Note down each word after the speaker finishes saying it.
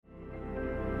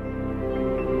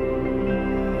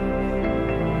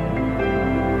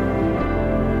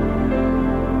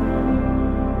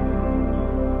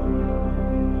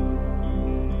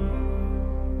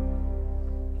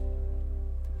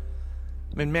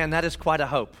mean, man, that is quite a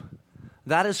hope.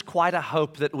 That is quite a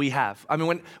hope that we have. I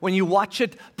mean, when you watch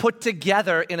it put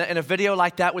together in a video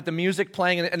like that with the music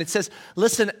playing, and it says,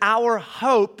 listen, our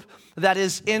hope that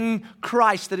is in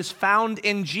Christ, that is found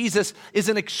in Jesus, is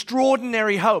an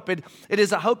extraordinary hope. It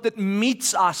is a hope that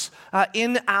meets us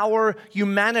in our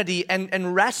humanity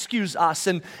and rescues us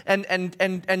and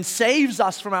saves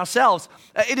us from ourselves.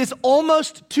 It is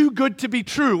almost too good to be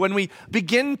true when we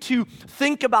begin to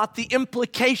think about the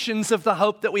implications of the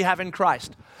hope that we have in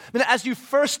Christ. I mean, as you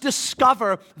first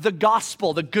discover the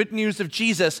gospel, the good news of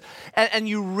Jesus, and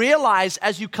you realize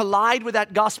as you collide with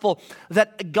that gospel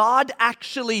that God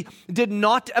actually did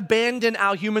not abandon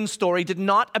our human story, did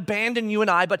not abandon you and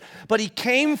I, but He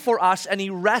came for us and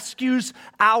He rescues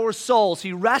our souls.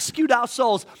 He rescued our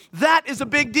souls. That is a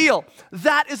big deal.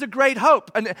 That is a great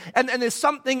hope. And there's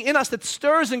something in us that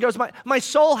stirs and goes, my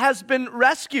soul has been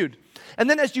rescued. And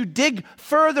then as you dig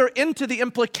further into the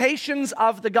implications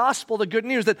of the gospel, the good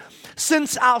news that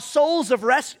since our souls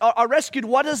are rescued,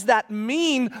 what does that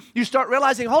mean? You start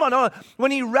realizing, hold on.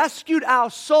 When He rescued our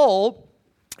soul,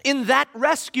 in that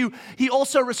rescue, He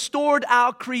also restored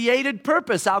our created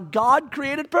purpose, our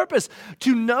God-created purpose,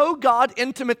 to know God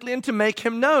intimately and to make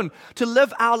Him known, to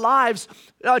live our lives,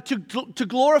 to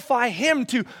glorify Him,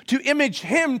 to image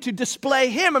Him, to display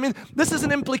Him. I mean, this is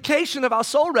an implication of our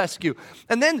soul rescue.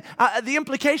 And then the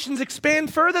implications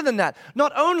expand further than that.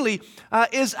 Not only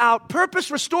is our purpose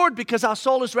restored because our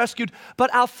soul is rescued,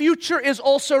 but our future is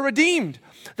also redeemed.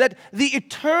 That the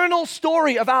eternal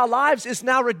story of our lives is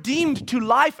now redeemed to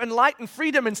life and light and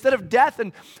freedom instead of death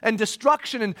and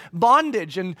destruction and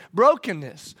bondage and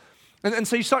brokenness. And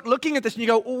so you start looking at this and you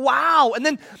go, wow. And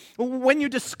then when you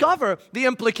discover the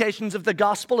implications of the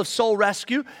gospel of soul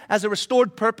rescue as a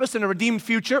restored purpose and a redeemed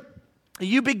future,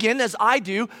 you begin, as I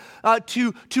do,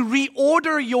 to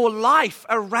reorder your life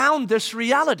around this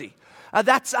reality.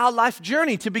 That's our life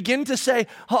journey, to begin to say,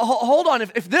 hold on,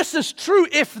 if this is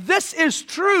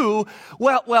true,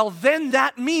 well, then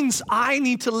that means I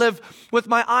need to live with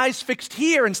my eyes fixed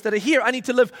here instead of here. I need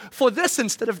to live for this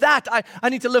instead of that. I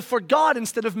need to live for God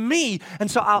instead of me.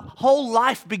 And so our whole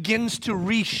life begins to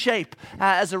reshape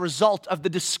as a result of the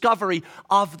discovery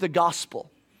of the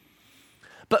gospel.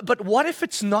 But what if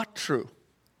it's not true?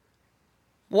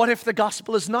 What if the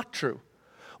gospel is not true?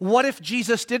 What if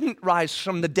Jesus didn't rise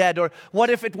from the dead? Or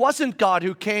what if it wasn't God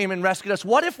who came and rescued us?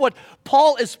 What if what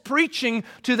Paul is preaching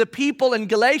to the people in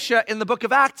Galatia in the book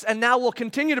of Acts, and now will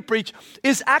continue to preach,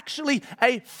 is actually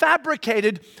a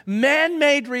fabricated,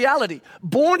 man-made reality,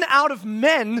 born out of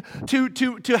men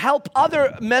to help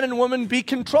other men and women be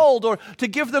controlled, or to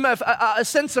give them a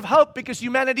sense of hope, because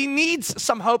humanity needs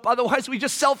some hope, otherwise we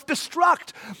just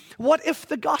self-destruct. What if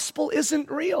the gospel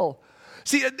isn't real?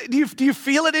 See, do you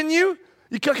feel it in you?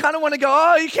 You kind of want to go,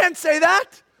 oh, you can't say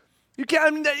that. You can't. I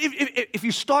mean, if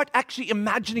you start actually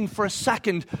imagining for a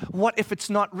second, what if it's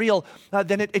not real,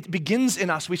 then it begins in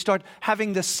us. We start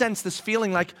having this sense, this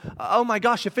feeling like, oh my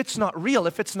gosh, if it's not real,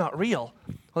 well,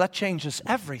 that changes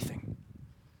everything.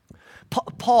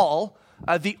 Paul,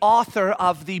 the author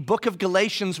of the book of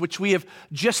Galatians, which we have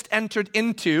just entered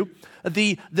into,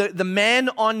 the man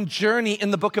on journey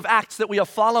in the book of Acts that we are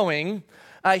following,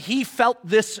 he felt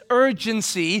this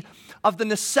urgency of the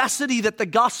necessity that the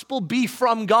gospel be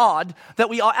from God, that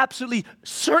we are absolutely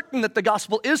certain that the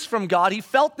gospel is from God. He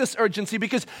felt this urgency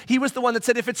because he was the one that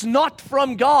said, if it's not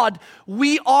from God,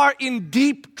 we are in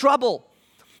deep trouble.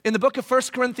 In the book of 1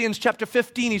 Corinthians chapter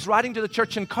 15, he's writing to the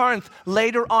church in Corinth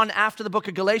later on after the book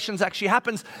of Galatians actually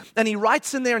happens, and he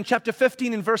writes in there in chapter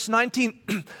 15 in verse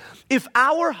 19, if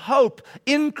our hope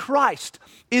in Christ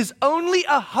is only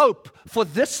a hope for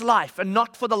this life and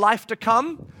not for the life to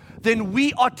come, then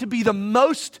we ought to be the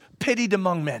most pitied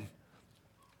among men.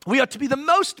 We ought to be the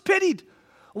most pitied.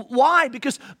 Why?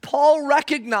 Because Paul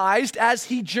recognized as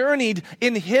he journeyed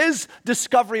in his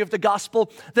discovery of the gospel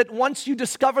that once you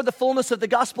discover the fullness of the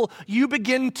gospel, you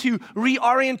begin to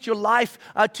reorient your life,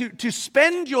 to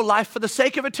spend your life for the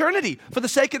sake of eternity, for the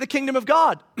sake of the kingdom of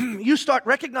God. You start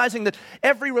recognizing that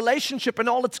every relationship and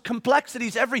all its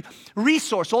complexities, every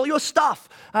resource, all your stuff,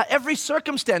 every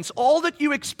circumstance, all that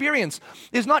you experience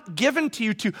is not given to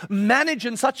you to manage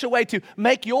in such a way to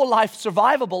make your life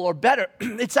survivable or better.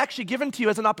 It's actually given to you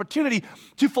as an opportunity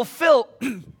to fulfill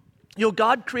your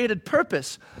God-created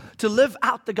purpose, to live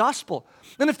out the gospel.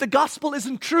 And if the gospel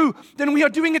isn't true, then we are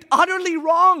doing it utterly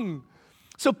wrong.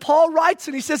 So Paul writes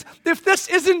and he says, if this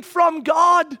isn't from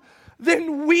God,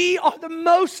 then we are the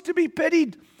most to be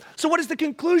pitied. So what is the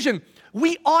conclusion?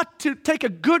 We ought to take a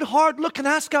good hard look and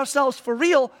ask ourselves for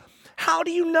real, how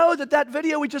do you know that that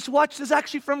video we just watched is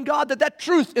actually from God? That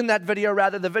truth in that video,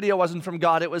 rather, the video wasn't from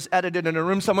God. It was edited in a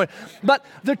room somewhere. But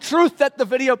the truth that the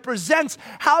video presents,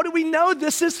 how do we know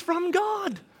this is from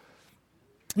God?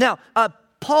 Now,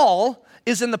 Paul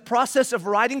is in the process of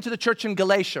writing to the church in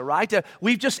Galatia, right?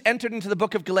 We've just entered into the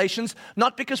book of Galatians,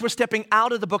 not because we're stepping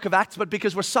out of the book of Acts, but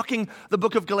because we're sucking the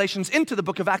book of Galatians into the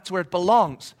book of Acts where it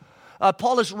belongs.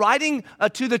 Paul is writing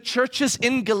to the churches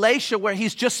in Galatia where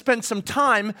he's just spent some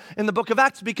time in the book of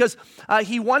Acts because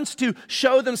he wants to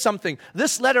show them something.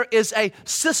 This letter is a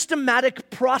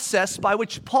systematic process by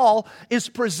which Paul is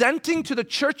presenting to the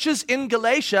churches in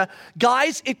Galatia,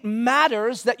 guys, it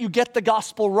matters that you get the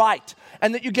gospel right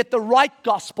and that you get the right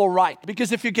gospel right,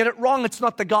 because if you get it wrong, it's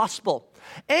not the gospel.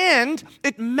 And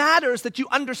it matters that you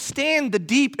understand the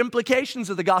deep implications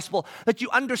of the gospel, that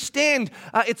you understand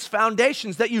its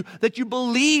foundations, that you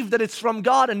believe that it's from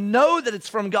God and know that it's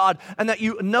from God, and that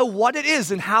you know what it is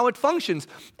and how it functions,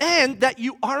 and that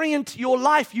you orient your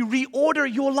life, you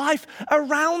reorder your life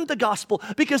around the gospel.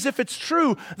 Because if it's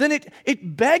true, then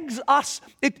it begs us,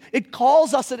 it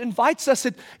calls us, it invites us,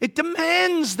 it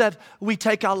demands that we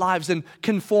take our lives and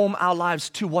conform our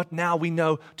lives to what now we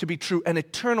know to be true, an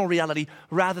eternal reality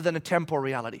rather than a temporal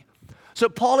reality. So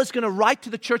Paul is going to write to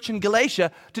the church in Galatia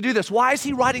to do this. Why is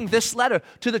he writing this letter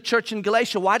to the church in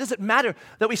Galatia? Why does it matter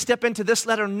that we step into this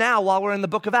letter now while we're in the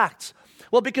book of Acts?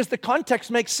 Well, because the context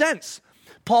makes sense.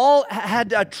 Paul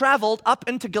had traveled up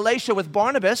into Galatia with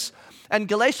Barnabas, and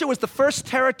Galatia was the first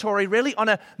territory really on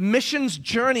a missions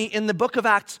journey in the book of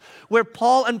Acts where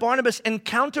Paul and Barnabas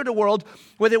encountered a world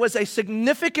where there was a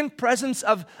significant presence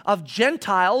of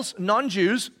Gentiles,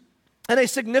 non-Jews, and a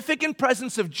significant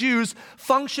presence of Jews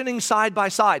functioning side by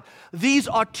side. These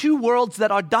are two worlds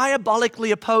that are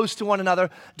diabolically opposed to one another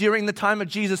during the time of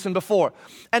Jesus and before.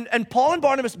 And Paul and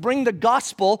Barnabas bring the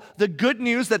gospel, the good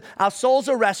news that our souls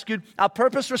are rescued, our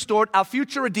purpose restored, our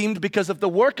future redeemed because of the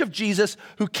work of Jesus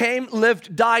who came,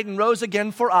 lived, died, and rose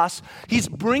again for us. He's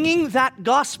bringing that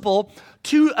gospel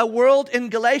to a world in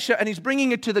Galatia, and he's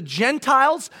bringing it to the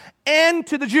Gentiles and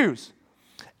to the Jews.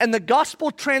 And the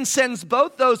gospel transcends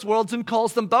both those worlds and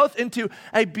calls them both into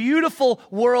a beautiful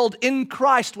world in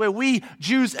Christ where we,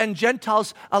 Jews and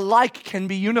Gentiles alike, can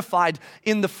be unified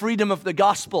in the freedom of the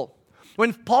gospel.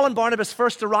 When Paul and Barnabas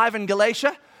first arrive in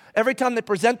Galatia, every time they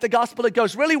present the gospel, it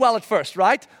goes really well at first,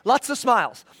 right? Lots of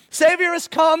smiles. Savior has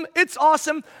come. It's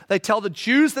awesome. They tell the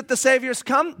Jews that the Savior's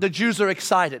come. The Jews are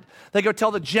excited. They go tell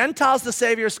the Gentiles the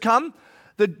Savior's come.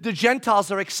 The Gentiles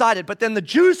are excited. But then the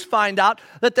Jews find out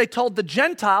that they told the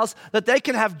Gentiles that they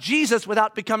can have Jesus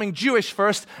without becoming Jewish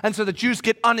first. And so the Jews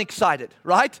get unexcited,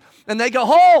 right? And they go,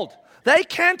 hold! They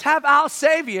can't have our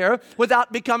Savior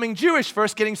without becoming Jewish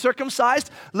first, getting circumcised,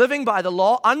 living by the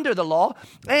law, under the law,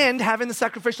 and having the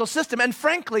sacrificial system. And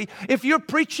frankly, if you're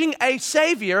preaching a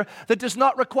Savior that does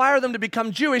not require them to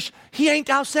become Jewish, he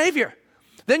ain't our Savior.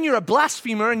 Then you're a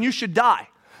blasphemer and you should die.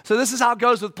 So this is how it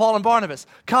goes with Paul and Barnabas.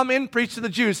 Come in, preach to the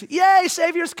Jews. Yay,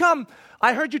 Savior's come.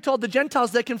 I heard you told the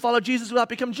Gentiles they can follow Jesus without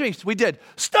becoming Jews. We did.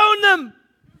 Stone them.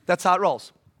 That's how it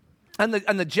rolls. And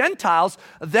the Gentiles,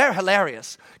 they're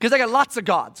hilarious because they got lots of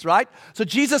gods, right? So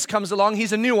Jesus comes along.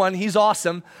 He's a new one. He's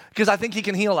awesome because I think he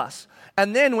can heal us.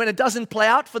 And then when it doesn't play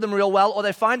out for them real well, or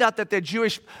they find out that their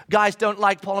Jewish guys don't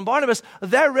like Paul and Barnabas,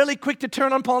 they're really quick to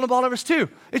turn on Paul and Barnabas too.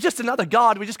 It's just another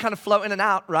god. We just kind of flow in and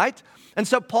out, right? And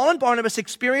so Paul and Barnabas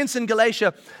experience in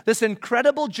Galatia this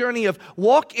incredible journey of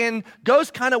walk in,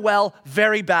 goes kind of well,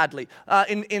 very badly.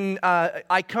 In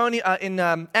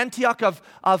Antioch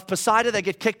of Pisidia, they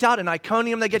get kicked out. In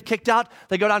Iconium, they get kicked out.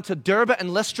 They go down to Derbe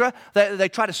and Lystra. They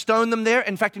try to stone them there.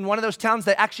 In fact, in one of those towns,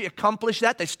 they actually accomplish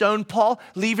that. They stone Paul,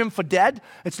 leave him for dead.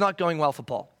 It's not going well for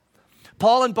Paul.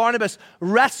 Paul and Barnabas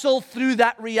wrestle through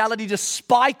that reality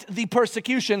despite the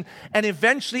persecution, and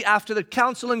eventually after the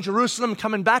council in Jerusalem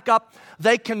coming back up,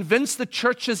 they convince the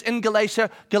churches in Galatia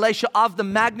of the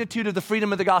magnitude of the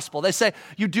freedom of the gospel. They say,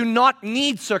 you do not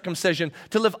need circumcision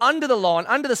to live under the law and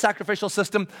under the sacrificial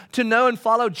system to know and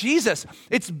follow Jesus.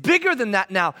 It's bigger than that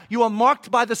now. You are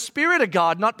marked by the Spirit of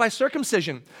God, not by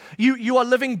circumcision. You are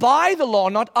living by the law,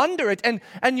 not under it,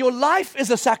 and your life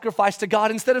is a sacrifice to God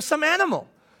instead of some animal.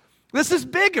 This is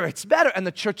bigger, it's better. And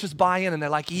the churches buy in and they're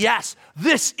like, yes,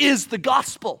 this is the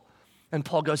gospel. And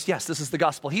Paul goes, yes, this is the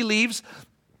gospel. He leaves,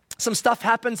 some stuff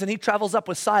happens, and he travels up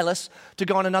with Silas to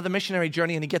go on another missionary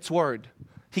journey, and he gets word.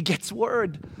 He gets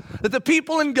word that the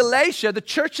people in Galatia, the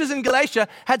churches in Galatia,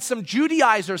 had some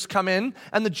Judaizers come in,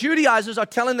 and the Judaizers are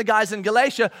telling the guys in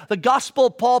Galatia, the gospel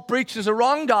Paul preached is a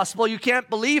wrong gospel. You can't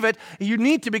believe it. You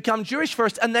need to become Jewish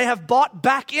first. And they have bought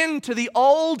back into the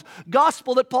old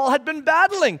gospel that Paul had been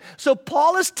battling. So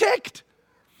Paul is ticked.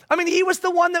 I mean, he was the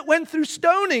one that went through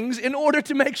stonings in order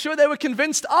to make sure they were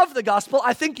convinced of the gospel.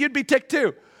 I think you'd be ticked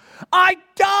too. I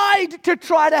died to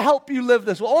try to help you live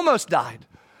this. Well, almost died.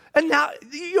 And now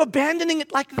you're abandoning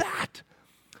it like that.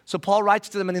 So Paul writes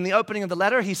to them, and in the opening of the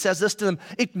letter, he says this to them: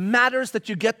 it matters that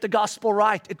you get the gospel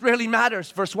right. It really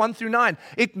matters. Verse 1 through 9.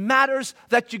 It matters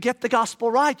that you get the gospel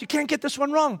right. You can't get this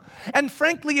one wrong. And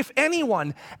frankly, if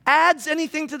anyone adds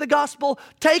anything to the gospel,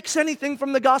 takes anything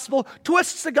from the gospel,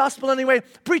 twists the gospel anyway,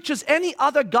 preaches any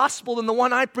other gospel than the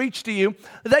one I preach to you,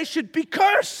 they should be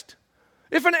cursed.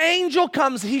 If an angel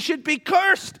comes, he should be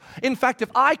cursed. In fact,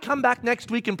 if I come back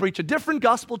next week and preach a different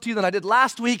gospel to you than I did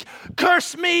last week,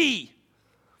 curse me.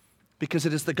 Because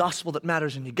it is the gospel that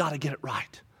matters, and you got to get it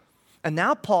right. And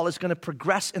now Paul is going to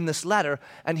progress in this letter,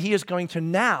 and he is going to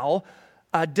now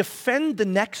defend the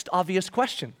next obvious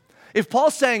question. If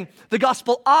Paul's saying, the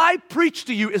gospel I preach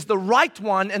to you is the right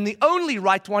one and the only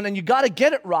right one, and you got to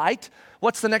get it right,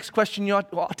 what's the next question you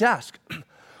ought to ask?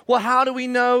 Well, how do we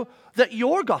know that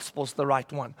your gospel is the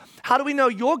right one? How do we know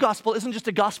your gospel isn't just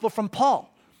a gospel from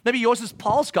Paul? Maybe yours is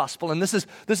Paul's gospel, and this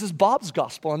is Bob's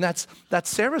gospel, and that's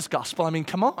Sarah's gospel. I mean,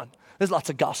 come on. There's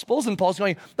lots of gospels, and Paul's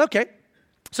going, okay,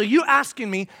 so you asking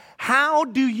me, how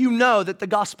do you know that the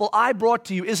gospel I brought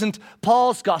to you isn't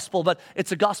Paul's gospel, but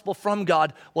it's a gospel from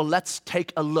God? Well, let's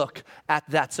take a look at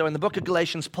that. So in the book of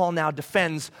Galatians, Paul now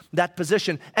defends that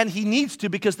position, and he needs to,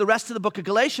 because the rest of the book of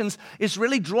Galatians is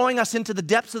really drawing us into the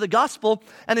depths of the gospel,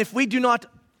 and if we do not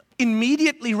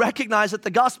immediately recognize that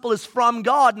the gospel is from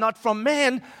God, not from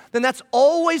man, then that's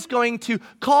always going to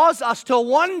cause us to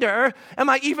wonder,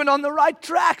 am I even on the right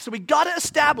track? So we got to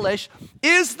establish,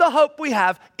 is the hope we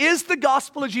have, is the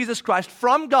gospel of Jesus Christ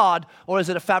from God, or is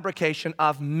it a fabrication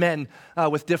of men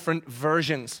with different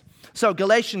versions? So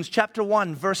Galatians chapter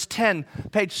 1, verse 10,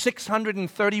 page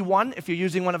 631, if you're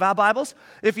using one of our Bibles.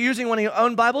 If you're using one of your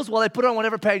own Bibles, well, they put it on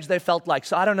whatever page they felt like.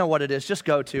 So I don't know what it is. Just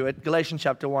go to it. Galatians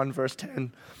chapter 1, verse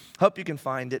 10. Hope you can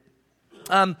find it.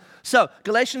 So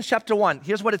Galatians chapter 1,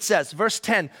 here's what it says. Verse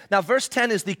 10. Now, verse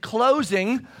 10 is the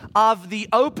closing of the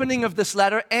opening of this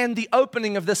letter and the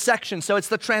opening of this section. So it's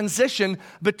the transition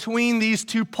between these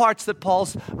two parts that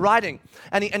Paul's writing.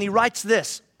 And he writes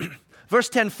this. Verse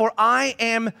 10, for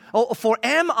am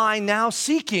I now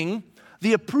seeking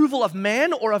the approval of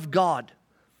man or of God?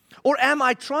 Or am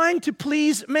I trying to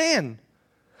please man?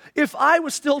 If I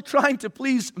was still trying to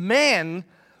please man,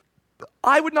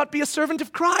 I would not be a servant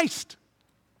of Christ.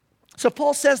 So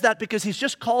Paul says that because he's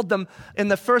just called them in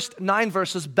the first 9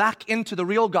 verses back into the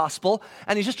real gospel.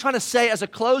 And he's just trying to say as a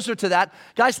closer to that,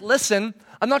 guys, listen,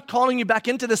 I'm not calling you back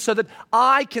into this so that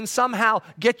I can somehow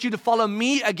get you to follow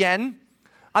me again.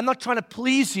 I'm not trying to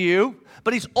please you,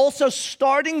 but he's also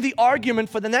starting the argument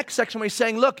for the next section where he's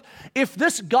saying, look, if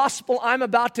this gospel I'm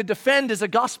about to defend is a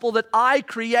gospel that I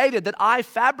created, that I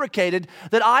fabricated,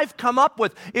 that I've come up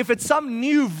with, if it's some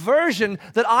new version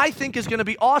that I think is going to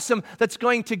be awesome, that's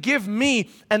going to give me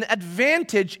an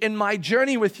advantage in my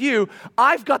journey with you,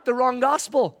 I've got the wrong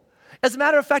gospel. As a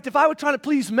matter of fact, if I were trying to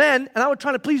please men and I were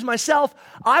trying to please myself,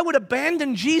 I would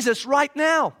abandon Jesus right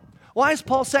now. Why is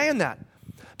Paul saying that?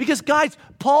 Because guys,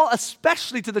 Paul,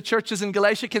 especially to the churches in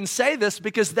Galatia, can say this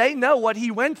because they know what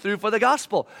he went through for the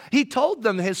gospel. He told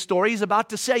them his story. He's about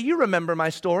to say, you remember my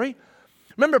story.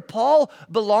 Remember, Paul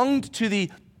belonged to the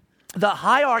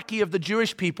hierarchy of the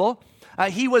Jewish people.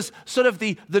 He was sort of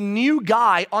the new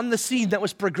guy on the scene that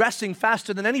was progressing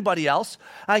faster than anybody else.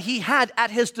 He had at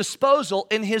his disposal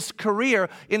in his career,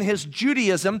 in his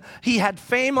Judaism, he had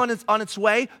fame on its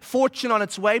way, fortune on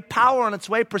its way, power on its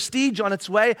way, prestige on its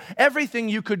way, everything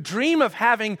you could dream of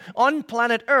having on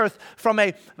planet Earth from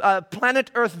a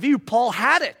planet Earth view. Paul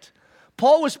had it.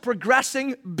 Paul was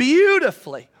progressing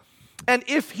beautifully. And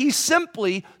if he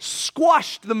simply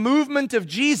squashed the movement of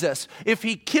Jesus, if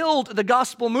he killed the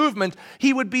gospel movement,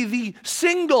 he would be the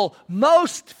single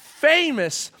most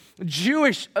famous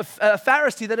Jewish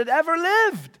Pharisee that had ever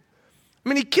lived. I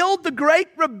mean, he killed the great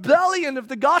rebellion of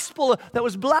the gospel that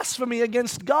was blasphemy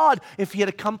against God. If he had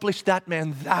accomplished that,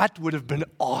 man, that would have been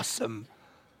awesome.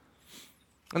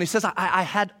 And he says, I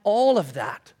had all of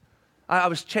that. I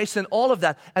was chasing all of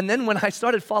that. And then when I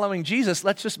started following Jesus,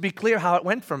 let's just be clear how it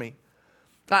went for me.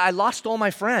 I lost all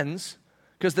my friends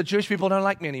because the Jewish people don't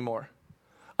like me anymore.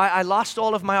 I lost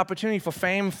all of my opportunity for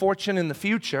fame, fortune in the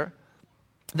future,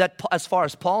 that as far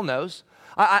as Paul knows.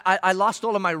 I lost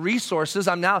all of my resources.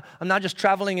 I'm now just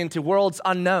traveling into worlds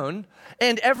unknown.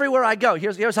 And everywhere I go,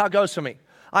 here's how it goes for me.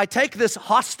 I take this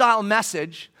hostile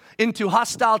message into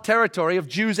hostile territory of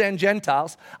Jews and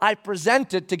Gentiles. I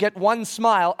present it to get one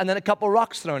smile and then a couple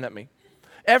rocks thrown at me.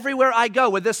 Everywhere I go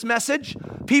with this message,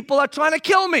 people are trying to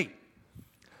kill me.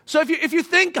 So if you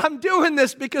think I'm doing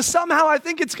this because somehow I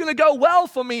think it's going to go well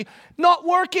for me, not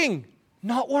working.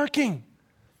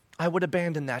 I would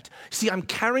abandon that. See, I'm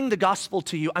carrying the gospel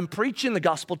to you. I'm preaching the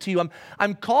gospel to you.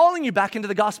 I'm calling you back into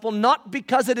the gospel, not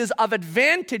because it is of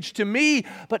advantage to me,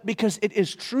 but because it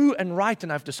is true and right,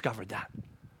 and I've discovered that.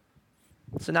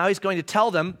 So now he's going to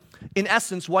tell them, in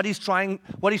essence, what he's trying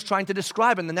to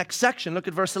describe in the next section. Look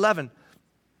at verse 11.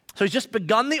 So he's just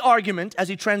begun the argument as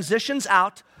he transitions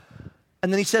out,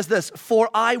 and then he says this,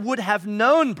 "For I would have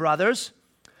known, brothers,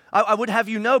 I would have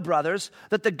you know, brothers,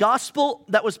 that the gospel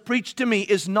that was preached to me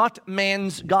is not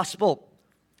man's gospel.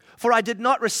 For I did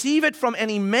not receive it from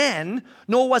any man,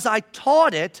 nor was I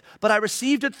taught it, but I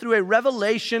received it through a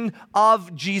revelation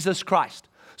of Jesus Christ."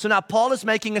 So now Paul is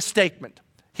making a statement.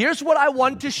 Here's what I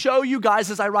want to show you guys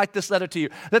as I write this letter to you.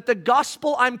 That the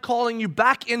gospel I'm calling you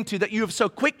back into, that you have so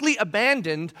quickly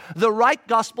abandoned, the right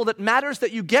gospel that matters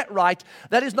that you get right,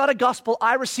 that is not a gospel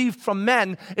I received from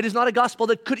men. It is not a gospel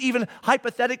that could even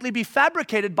hypothetically be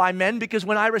fabricated by men, because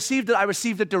when I received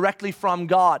it directly from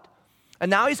God.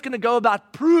 And now he's going to go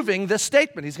about proving this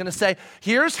statement. He's going to say,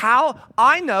 here's how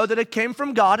I know that it came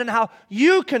from God and how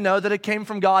you can know that it came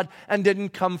from God and didn't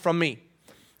come from me.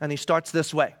 And he starts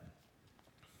this way.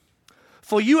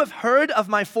 "For you have heard of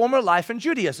my former life in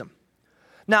Judaism.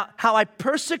 Now, how I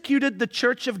persecuted the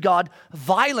church of God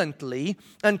violently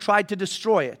and tried to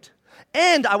destroy it.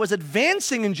 And I was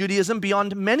advancing in Judaism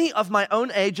beyond many of my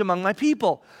own age among my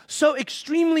people. So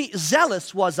extremely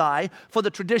zealous was I for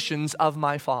the traditions of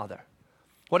my father."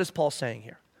 What is Paul saying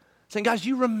here? Saying, guys,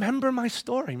 you remember my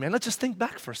story, man. Let's just think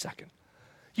back for a second.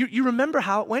 You remember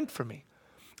how it went for me.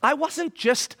 I wasn't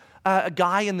just a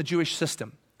guy in the Jewish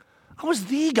system. I was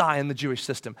the guy in the Jewish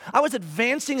system. I was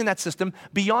advancing in that system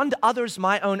beyond others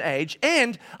my own age,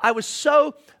 and I was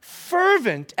so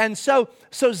fervent and so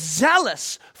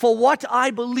zealous for what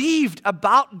I believed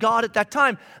about God at that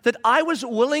time that I was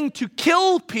willing to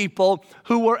kill people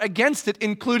who were against it,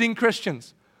 including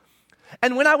Christians.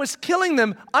 And when I was killing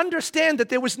them, understand that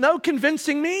there was no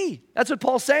convincing me. That's what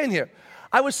Paul's saying here.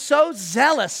 I was so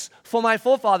zealous for my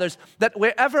forefathers that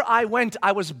wherever I went,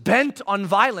 I was bent on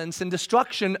violence and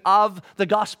destruction of the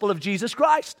gospel of Jesus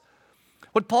Christ.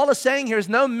 What Paul is saying here is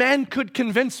no man could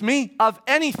convince me of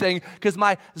anything, because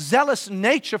my zealous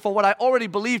nature for what I already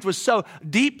believed was so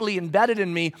deeply embedded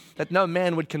in me that no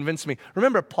man would convince me.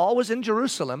 Remember, Paul was in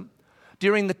Jerusalem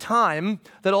during the time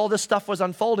that all this stuff was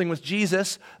unfolding with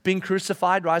Jesus being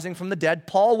crucified, rising from the dead.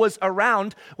 Paul was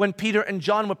around when Peter and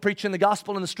John were preaching the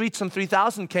gospel in the streets and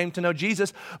 3,000 came to know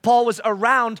Jesus. Paul was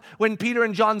around when Peter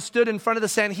and John stood in front of the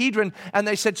Sanhedrin and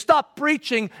they said, "Stop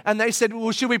preaching." And they said,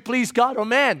 "Well, should we please God or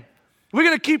man? We're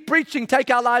going to keep preaching. Take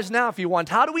our lives now if you want."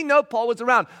 How do we know Paul was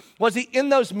around? Was he in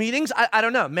those meetings? I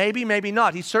don't know. Maybe, maybe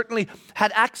not. He certainly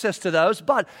had access to those.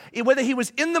 But whether he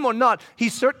was in them or not, he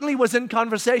certainly was in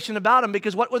conversation about them,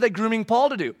 because what were they grooming Paul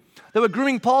to do? They were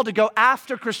grooming Paul to go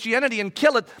after Christianity and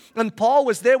kill it. And Paul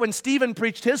was there when Stephen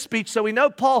preached his speech. So we know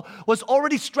Paul was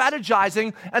already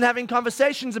strategizing and having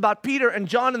conversations about Peter and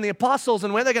John and the apostles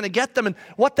and where they're going to get them and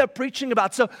what they're preaching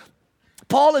about. So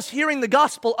Paul is hearing the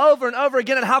gospel over and over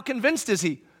again, and how convinced is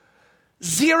he?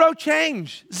 Zero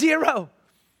change, zero.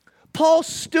 Paul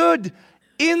stood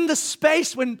in the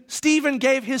space when Stephen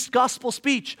gave his gospel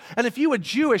speech. And if you were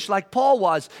Jewish like Paul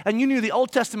was, and you knew the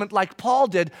Old Testament like Paul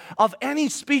did, of any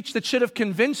speech that should have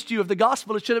convinced you of the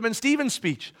gospel, it should have been Stephen's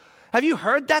speech. Have you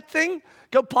heard that thing?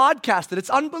 Go podcast it. It's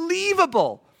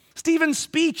unbelievable. Stephen's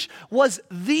speech was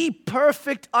the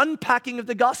perfect unpacking of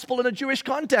the gospel in a Jewish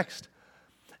context.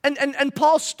 And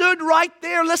Paul stood right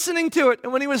there listening to it.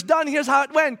 And when he was done, here's how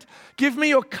it went. "Give me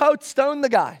your coat, stone the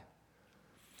guy."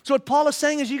 So what Paul is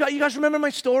saying is, you guys remember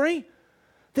my story?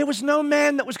 There was no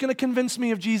man that was going to convince me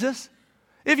of Jesus.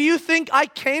 If you think I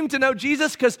came to know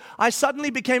Jesus because I suddenly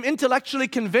became intellectually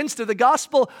convinced of the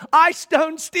gospel, I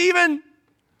stoned Stephen.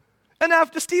 And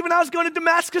after Stephen, I was going to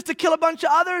Damascus to kill a bunch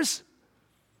of others.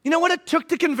 You know what it took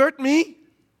to convert me?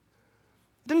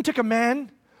 It didn't take a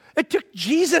man. It took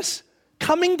Jesus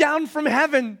coming down from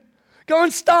heaven, going,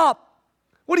 "Stop.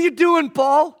 What are you doing,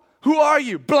 Paul? Who are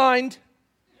you? Blind?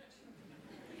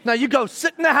 Now you go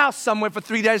sit in the house somewhere for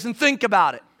 3 days and think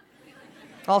about it.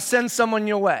 I'll send someone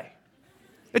your way."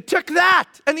 It took that.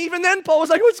 And even then, Paul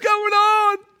was like, "What's going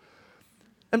on?"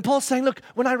 And Paul's saying, look,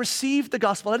 when I received the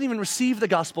gospel, I didn't even receive the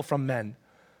gospel from men.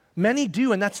 Many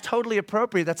do, and that's totally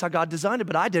appropriate. That's how God designed it,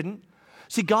 but I didn't.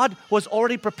 See, God was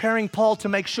already preparing Paul to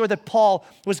make sure that Paul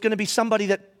was going to be somebody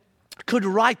that could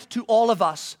write to all of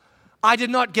us. I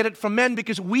did not get it from men,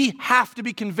 because we have to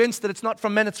be convinced that it's not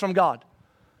from men, it's from God.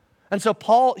 And so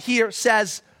Paul here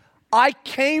says, I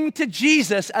came to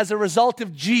Jesus as a result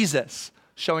of Jesus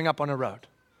showing up on a road.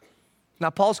 Now,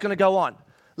 Paul's going to go on.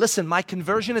 Listen, my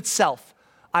conversion itself,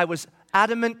 I was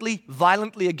adamantly,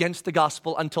 violently against the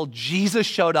gospel until Jesus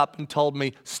showed up and told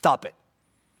me, stop it.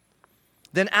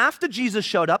 Then after Jesus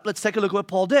showed up, let's take a look at what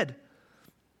Paul did.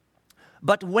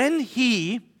 But when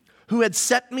he who had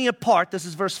set me apart, this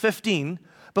is verse 15,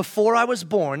 before I was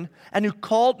born, and who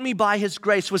called me by his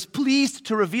grace, was pleased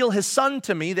to reveal his Son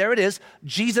to me, there it is,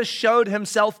 Jesus showed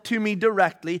himself to me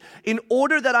directly, in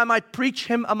order that I might preach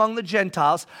him among the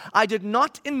Gentiles, I did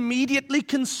not immediately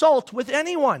consult with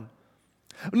anyone,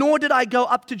 nor did I go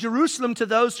up to Jerusalem to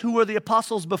those who were the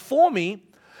apostles before me,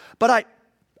 but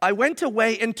I went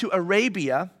away into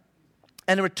Arabia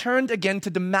and returned again to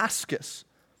Damascus.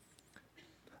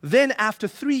 Then after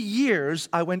 3 years,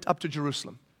 I went up to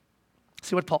Jerusalem.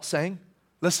 See what Paul's saying?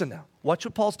 Listen now. Watch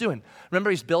what Paul's doing.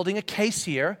 Remember, he's building a case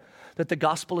here that the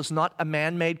gospel is not a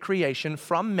man-made creation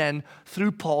from men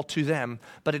through Paul to them,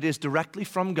 but it is directly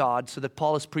from God, so that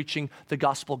Paul is preaching the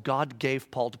gospel God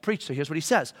gave Paul to preach. So here's what he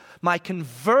says. My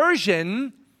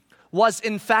conversion was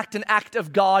in fact an act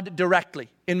of God directly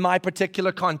in my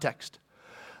particular context.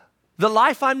 The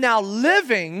life I'm now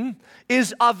living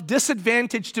is of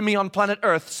disadvantage to me on planet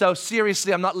Earth, so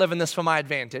seriously, I'm not living this for my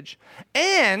advantage.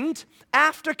 And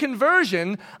after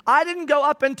conversion, I didn't go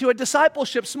up into a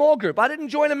discipleship small group. I didn't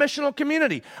join a missional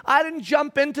community. I didn't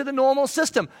jump into the normal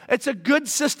system. It's a good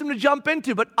system to jump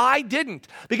into, but I didn't,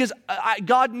 because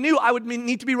God knew I would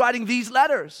need to be writing these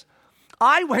letters.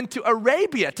 I went to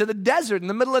Arabia, to the desert in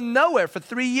the middle of nowhere for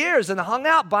 3 years and hung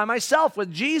out by myself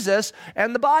with Jesus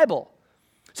and the Bible.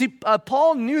 See,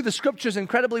 Paul knew the scriptures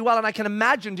incredibly well, and I can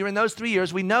imagine during those 3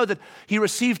 years, we know that he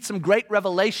received some great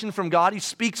revelation from God. He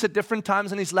speaks at different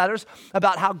times in these letters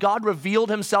about how God revealed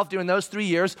himself during those 3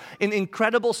 years in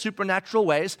incredible supernatural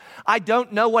ways. I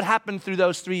don't know what happened through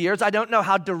those 3 years. I don't know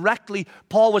how directly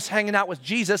Paul was hanging out with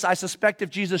Jesus. I suspect if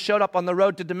Jesus showed up on the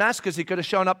road to Damascus, he could have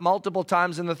shown up multiple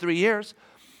times in the 3 years.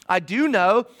 I do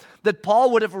know that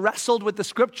Paul would have wrestled with the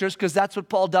scriptures, because that's what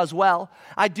Paul does well.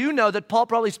 I do know that Paul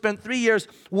probably spent 3 years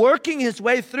working his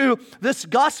way through this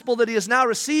gospel that he has now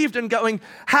received and going,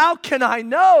 how can I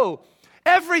know?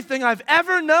 Everything I've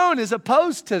ever known is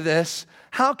opposed to this.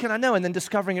 How can I know? And then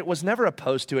discovering it was never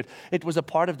opposed to it. It was a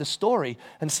part of the story,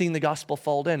 and seeing the gospel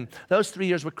fold in. Those 3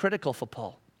 years were critical for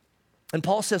Paul. And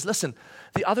Paul says, listen,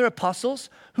 the other apostles,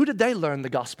 who did they learn the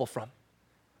gospel from?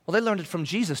 Well, they learned it from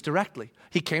Jesus directly.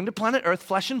 He came to planet Earth,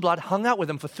 flesh and blood, hung out with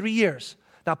them for 3 years.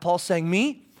 Now, Paul's saying,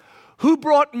 me? Who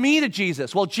brought me to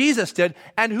Jesus? Well, Jesus did.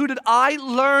 And who did I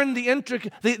learn the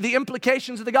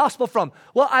implications of the gospel from?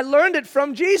 Well, I learned it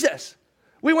from Jesus.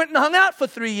 We went and hung out for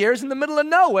 3 years in the middle of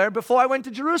nowhere before I went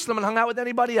to Jerusalem and hung out with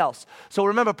anybody else. So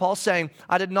remember, Paul's saying,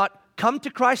 I did not come to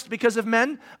Christ because of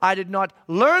men. I did not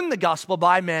learn the gospel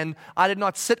by men. I did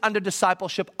not sit under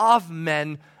discipleship of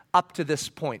men up to this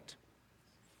point.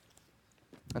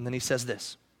 And then he says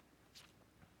this.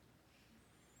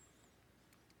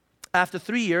 After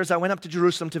 3 years, I went up to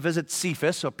Jerusalem to visit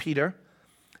Cephas, or Peter,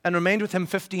 and remained with him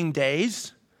 15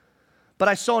 days. But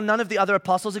I saw none of the other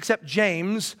apostles except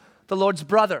James, the Lord's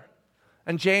brother.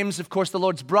 And James, of course, the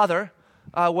Lord's brother,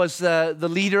 was the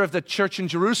leader of the church in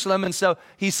Jerusalem. And so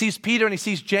he sees Peter and he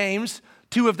sees James,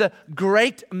 two of the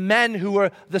great men who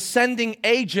were the sending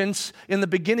agents in the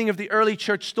beginning of the early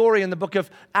church story in the book of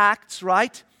Acts,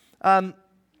 right?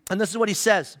 And this is what he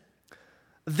says.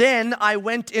 Then I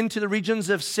went into the regions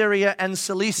of Syria and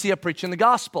Cilicia preaching the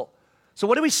gospel. So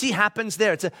what do we see happens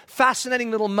there? It's a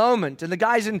fascinating little moment. And the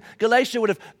guys in Galatia would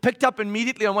have picked up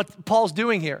immediately on what Paul's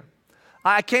doing here.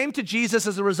 I came to Jesus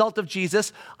as a result of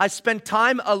Jesus. I spent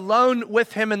time alone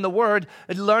with him in the Word,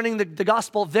 learning the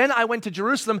gospel. Then I went to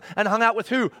Jerusalem and hung out with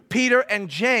who? Peter and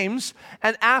James.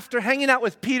 And after hanging out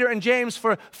with Peter and James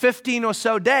for 15 or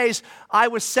so days, I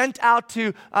was sent out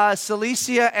to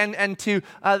Cilicia and to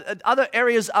other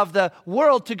areas of the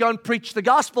world to go and preach the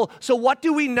gospel. So what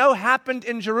do we know happened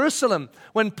in Jerusalem?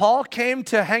 When Paul came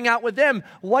to hang out with them,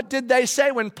 what did they say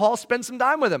when Paul spent some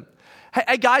time with them?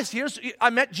 Hey guys, I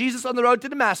met Jesus on the road to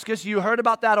Damascus. You heard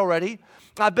about that already.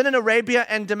 I've been in Arabia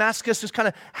and Damascus, just kind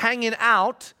of hanging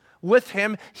out with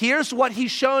him. Here's what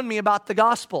he's shown me about the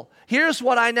gospel. Here's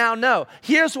what I now know.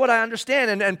 Here's what I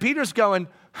understand. And Peter's going,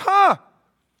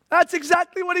 that's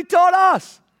exactly what he taught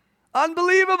us.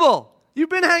 Unbelievable. You've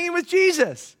been hanging with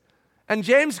Jesus. And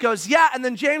James goes, yeah. And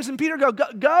then James and Peter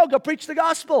go preach the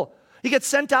gospel. He gets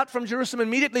sent out from Jerusalem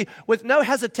immediately with no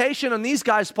hesitation on these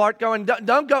guys' part, going,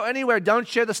 don't go anywhere, don't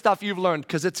share the stuff you've learned,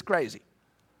 because it's crazy.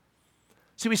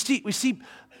 See, we see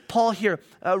Paul here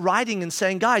writing and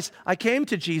saying, guys, I came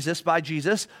to Jesus by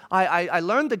Jesus. I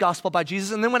learned the gospel by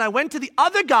Jesus. And then when I went to the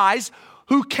other guys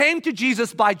who came to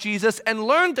Jesus by Jesus and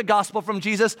learned the gospel from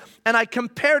Jesus, and I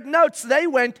compared notes, they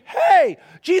went, hey,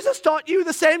 Jesus taught you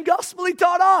the same gospel he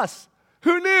taught us.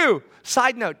 Who knew?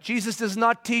 Side note, Jesus does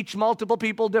not teach multiple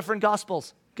people different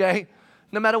gospels, okay?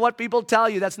 No matter what people tell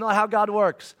you, that's not how God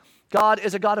works. God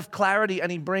is a God of clarity,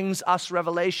 and he brings us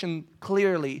revelation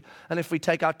clearly. And if we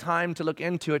take our time to look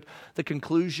into it, the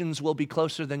conclusions will be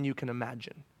closer than you can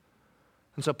imagine.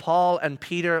 And so Paul and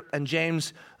Peter and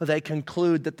James, they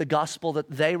conclude that the gospel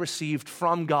that they received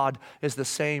from God is the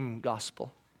same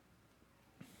gospel.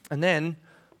 And then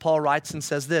Paul writes and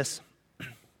says this,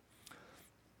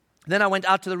 then I went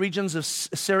out to the regions of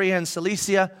Syria and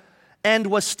Cilicia and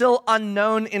was still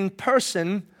unknown in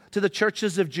person to the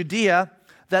churches of Judea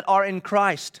that are in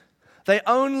Christ. They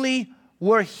only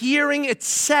were hearing it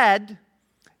said,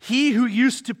 he who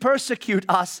used to persecute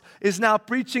us is now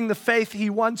preaching the faith he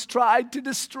once tried to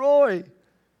destroy.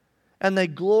 And they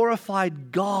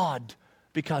glorified God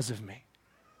because of me.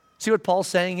 See what Paul's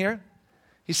saying here?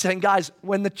 He's saying, guys,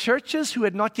 when the churches who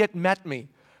had not yet met me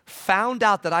found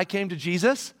out that I came to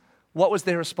Jesus, what was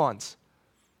their response?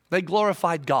 They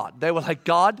glorified God. They were like,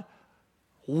 God,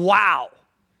 wow,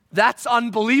 that's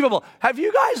unbelievable. Have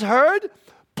you guys heard?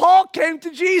 Paul came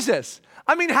to Jesus.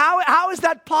 I mean, how is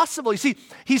that possible? You see,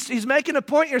 he's making a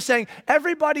point here saying,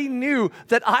 everybody knew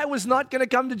that I was not going to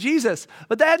come to Jesus,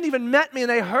 but they hadn't even met me, and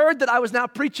they heard that I was now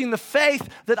preaching the faith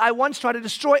that I once tried to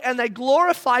destroy, and they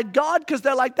glorified God because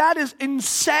they're like, that is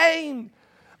insane.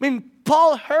 I mean,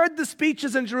 Paul heard the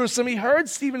speeches in Jerusalem. He heard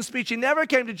Stephen's speech. He never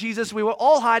came to Jesus. We were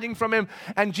all hiding from him.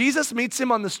 And Jesus meets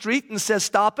him on the street and says,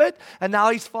 stop it. And now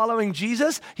he's following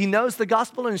Jesus. He knows the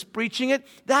gospel and he's preaching it.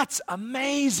 That's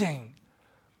amazing.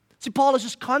 See, Paul is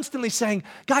just constantly saying,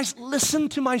 guys, listen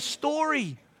to my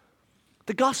story.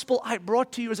 The gospel I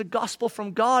brought to you is a gospel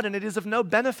from God, and it is of no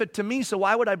benefit to me. So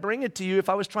why would I bring it to you if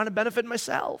I was trying to benefit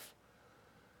myself?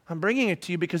 I'm bringing it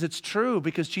to you because it's true,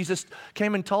 because Jesus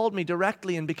came and told me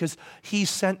directly, and because he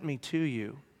sent me to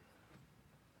you.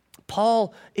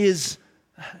 Paul is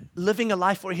living a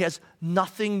life where he has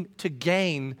nothing to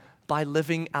gain by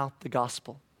living out the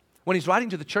gospel. When he's writing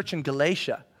to the church in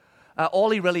Galatia,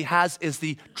 all he really has is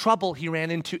the trouble he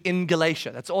ran into in Galatia.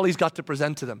 That's all he's got to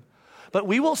present to them. But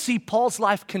we will see Paul's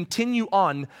life continue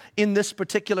on in this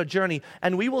particular journey,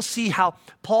 and we will see how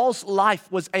Paul's life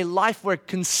was a life where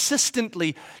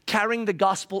consistently carrying the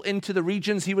gospel into the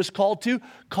regions he was called to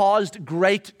caused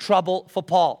great trouble for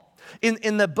Paul.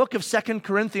 In the book of 2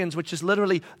 Corinthians, which is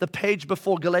literally the page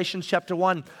before Galatians chapter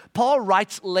 1, Paul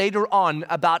writes later on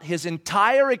about his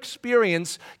entire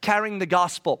experience carrying the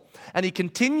gospel. And he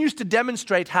continues to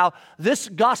demonstrate how this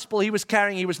gospel he was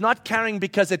carrying, he was not carrying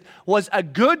because it was a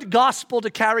good gospel to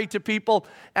carry to people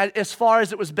as far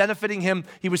as it was benefiting him.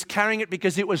 He was carrying it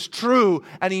because it was true,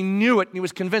 and he knew it, and he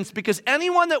was convinced. Because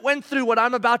anyone that went through what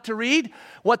I'm about to read,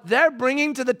 what they're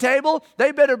bringing to the table,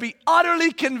 they better be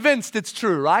utterly convinced it's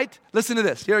true, right? Listen to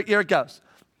this. Here it goes.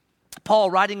 Paul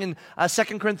writing in 2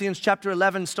 Corinthians chapter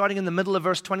 11, starting in the middle of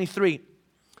verse 23.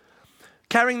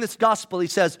 Carrying this gospel, he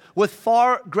says, with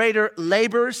far greater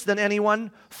labors than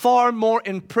anyone, far more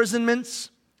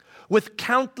imprisonments, with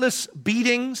countless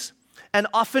beatings, and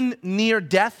often near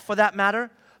death for that matter.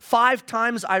 5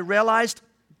 times I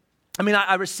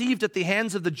received at the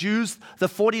hands of the Jews the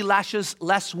 40 lashes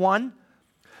less one.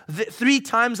 3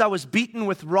 times I was beaten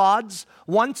with rods.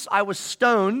 Once I was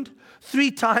stoned.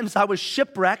 3 times I was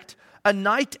shipwrecked. A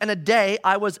night and a day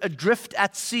I was adrift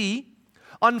at sea.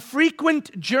 On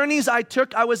frequent journeys I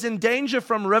took, I was in danger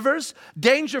from rivers,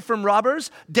 danger from robbers,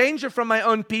 danger from my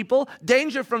own people,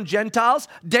 danger from Gentiles,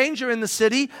 danger in the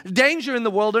city, danger in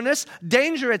the wilderness,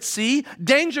 danger at sea,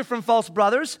 danger from false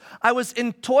brothers. I was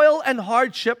in toil and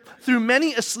hardship through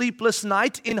many a sleepless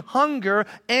night, in hunger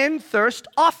and thirst,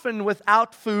 often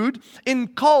without food, in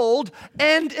cold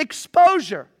and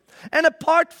exposure. And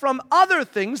apart from other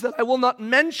things that I will not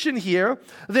mention here,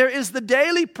 there is the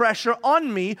daily pressure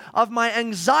on me of my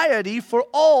anxiety for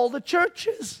all the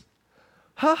churches.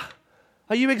 Are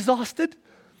you exhausted?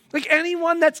 Like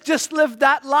anyone that's just lived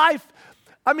that life,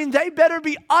 I mean, they better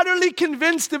be utterly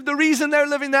convinced of the reason they're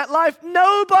living that life.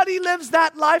 Nobody lives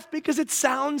that life because it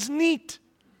sounds neat.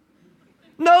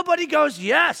 Nobody goes,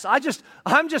 yes, I just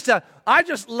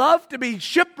love to be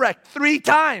shipwrecked 3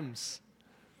 times.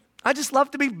 I just love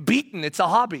to be beaten. It's a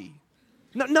hobby.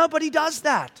 No, nobody does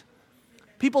that.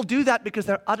 People do that because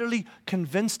they're utterly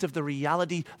convinced of the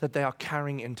reality that they are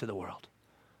carrying into the world.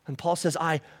 And Paul says,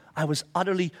 I was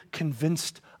utterly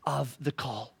convinced of the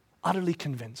call. Utterly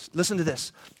convinced. Listen to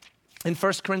this. In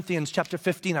 1 Corinthians chapter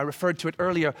 15, I referred to it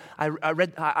earlier.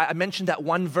 I mentioned that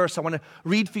one verse. I want to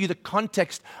read for you the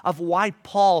context of why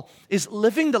Paul is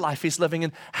living the life he's living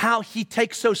and how he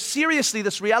takes so seriously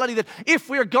this reality that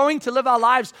if we are going to live our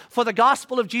lives for the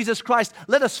gospel of Jesus Christ,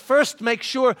 let us first make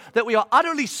sure that we are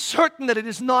utterly certain that it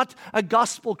is not a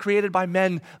gospel created by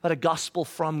men, but a gospel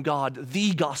from God,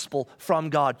 the gospel from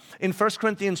God. In 1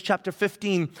 Corinthians chapter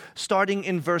 15, starting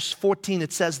in verse 14,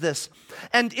 it says this,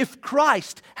 "And if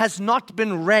Christ has not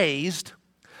been raised,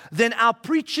 then our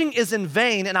preaching is in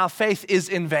vain and our faith is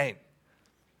in vain.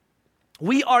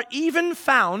 We are even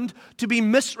found to be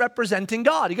misrepresenting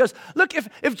God." He goes, look,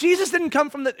 if Jesus didn't come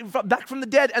back from the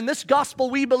dead and this gospel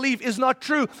we believe is not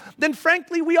true, then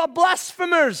frankly we are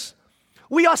blasphemers.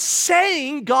 We are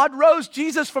saying God rose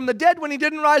Jesus from the dead when he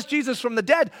didn't rise Jesus from the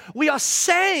dead. We are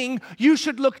saying you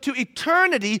should look to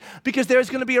eternity because there's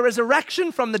going to be a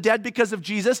resurrection from the dead because of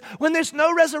Jesus when there's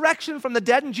no resurrection from the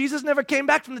dead and Jesus never came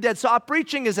back from the dead. So our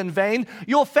preaching is in vain,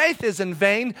 your faith is in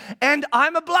vain, and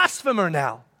I'm a blasphemer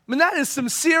now. I mean, that is some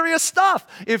serious stuff.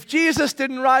 If Jesus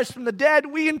didn't rise from the dead,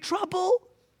 we in trouble.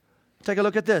 Take a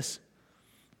look at this.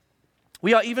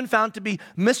 We are even found to be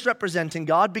misrepresenting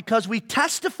God because we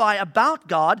testify about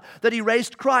God that he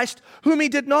raised Christ, whom he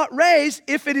did not raise,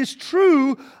 if it is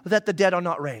true that the dead are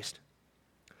not raised.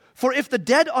 For if the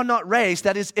dead are not raised,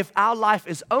 that is, if our life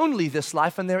is only this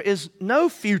life and there is no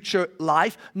future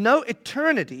life, no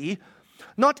eternity,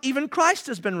 not even Christ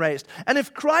has been raised. And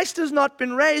if Christ has not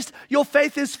been raised, your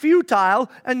faith is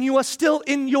futile and you are still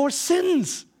in your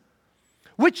sins.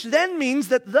 Which then means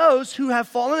that those who have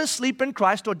fallen asleep in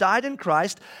Christ or died in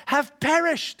Christ have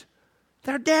perished.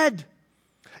 They're dead.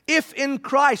 If in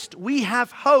Christ we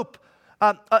have hope,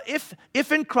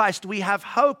 if in Christ we have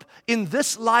hope in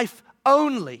this life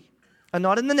only and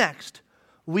not in the next,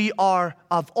 we are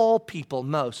of all people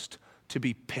most to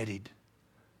be pitied.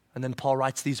 And then Paul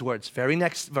writes these words, very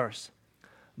next verse.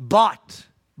 But,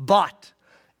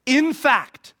 in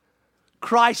fact,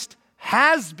 Christ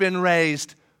has been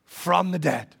raised from the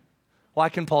dead. Why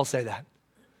can Paul say that?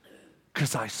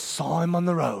 Because I saw him on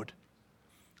the road.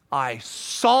 I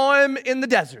saw him in the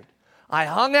desert. I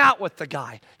hung out with the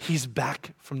guy. He's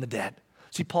back from the dead.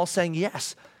 See, Paul's saying,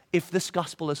 yes, if this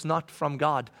gospel is not from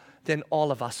God, then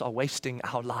all of us are wasting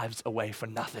our lives away for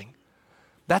nothing.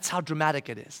 That's how dramatic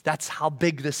it is. That's how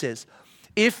big this is.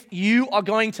 If you are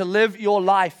going to live your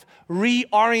life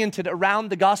reoriented around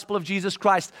the gospel of Jesus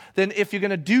Christ, then if you're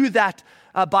going to do that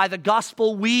by the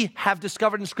gospel we have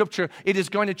discovered in Scripture, it is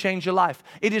going to change your life.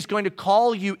 It is going to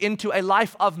call you into a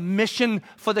life of mission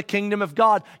for the kingdom of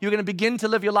God. You're going to begin to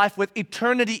live your life with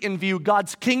eternity in view,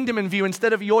 God's kingdom in view,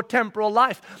 instead of your temporal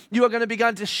life. You are going to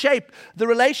begin to shape the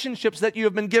relationships that you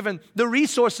have been given, the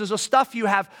resources or stuff you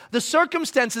have, the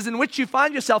circumstances in which you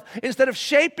find yourself, instead of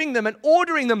shaping them and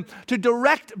ordering them to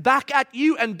direct back at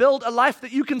you and build a life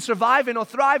that you can survive in or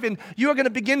thrive in. You are going to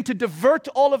begin to divert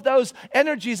all of those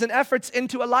energies and efforts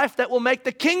into a life that will make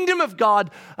the kingdom of God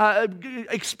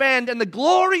expand and the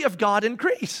glory of God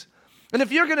increase. And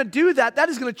if you're going to do that, that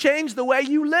is going to change the way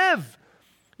you live.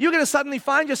 You're going to suddenly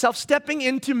find yourself stepping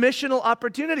into missional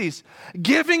opportunities,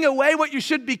 giving away what you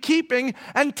should be keeping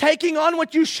and taking on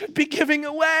what you should be giving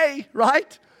away,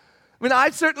 right? I mean,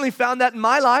 I've certainly found that in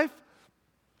my life.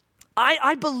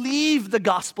 I believe the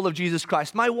gospel of Jesus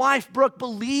Christ. My wife, Brooke,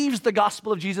 believes the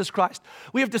gospel of Jesus Christ.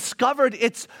 We have discovered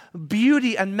its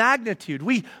beauty and magnitude.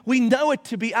 We know it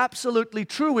to be absolutely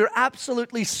true. We're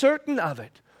absolutely certain of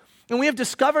it. And we have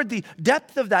discovered the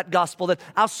depth of that gospel, that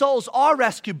our souls are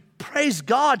rescued. Praise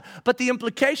God. But the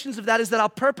implications of that is that our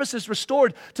purpose is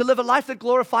restored to live a life that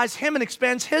glorifies Him and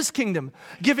expands His kingdom,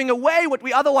 giving away what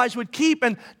we otherwise would keep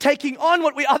and taking on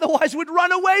what we otherwise would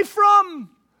run away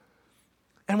from.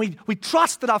 And we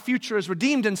trust that our future is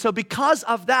redeemed. And so because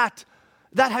of that,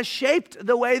 that has shaped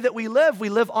the way that we live. We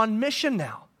live on mission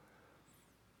now.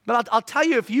 But I'll tell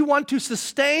you, if you want to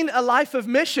sustain a life of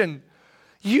mission,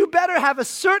 you better have a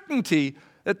certainty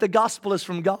that the gospel is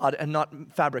from God and not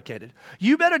fabricated.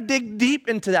 You better dig deep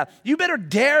into that. You better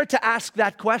dare to ask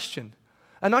that question.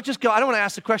 And not just go, I don't want to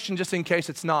ask the question just in case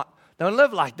it's not. Don't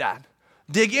live like that.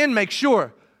 Dig in, make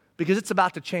sure, because it's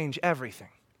about to change everything.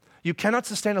 You cannot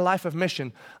sustain a life of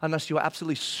mission unless you are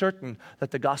absolutely certain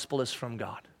that the gospel is from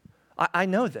God. I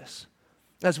know this.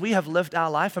 As we have lived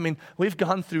our life, I mean, we've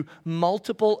gone through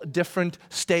multiple different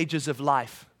stages of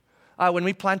life. When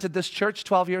we planted this church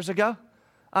 12 years ago,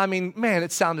 I mean, man,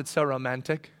 it sounded so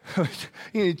romantic.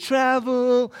 You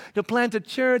travel, you'll plant a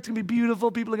church, it's going to be beautiful,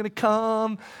 people are going to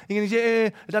come.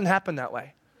 It doesn't happen that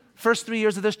way. First 3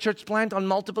 years of this church plant, on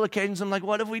multiple occasions, I'm like,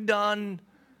 what have we done?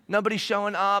 Nobody's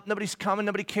showing up. Nobody's coming.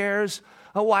 Nobody cares.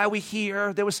 Oh, why are we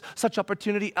here? There was such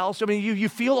opportunity elsewhere. I mean, you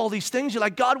feel all these things. You're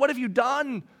like, God, what have you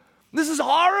done? This is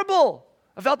horrible.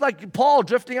 I felt like Paul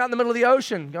drifting out in the middle of the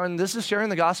ocean going, this is sharing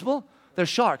the gospel? There's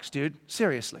sharks, dude.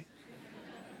 Seriously.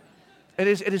 It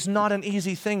is not an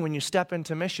easy thing when you step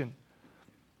into mission.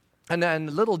 And then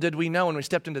little did we know when we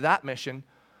stepped into that mission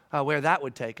where that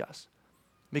would take us.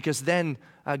 Because then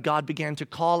God began to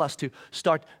call us to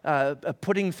start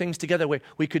putting things together where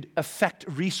we could affect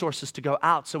resources to go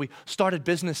out. So we started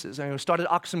businesses. And we started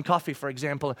Oxum Coffee, for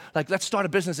example. Like, let's start a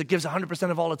business that gives 100%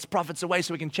 of all its profits away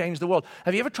so we can change the world.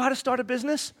 Have you ever tried to start a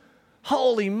business?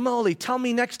 Holy moly, tell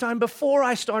me next time before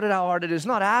I started how hard it is,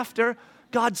 not after.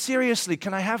 God, seriously,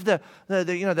 can I have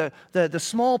the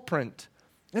small print?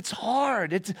 It's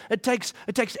hard. It takes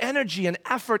energy and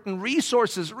effort and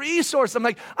resources. I'm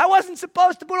like, I wasn't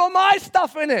supposed to put all my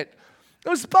stuff in it. It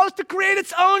was supposed to create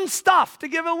its own stuff to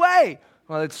give away.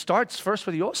 Well, it starts first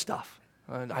with your stuff.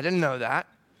 I didn't know that.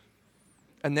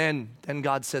 And then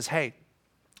God says, hey,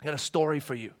 I got a story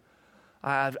for you.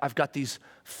 I've got these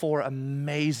 4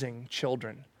 amazing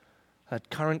children that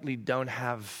currently don't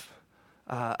have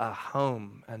a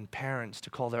home and parents to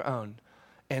call their own.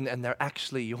 And they're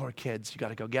actually your kids. You got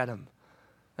to go get them.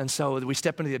 And so we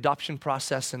step into the adoption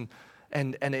process, and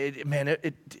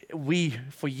we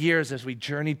for years as we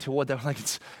journeyed toward that, like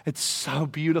it's so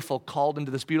beautiful, called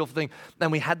into this beautiful thing.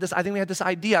 And I think we had this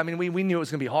idea. I mean, we knew it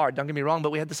was going to be hard. Don't get me wrong,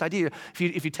 but we had this idea.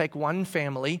 If you take one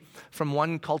family from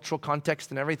one cultural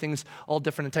context and everything's all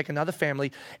different, and take another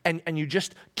family and you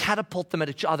just catapult them at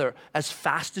each other as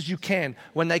fast as you can,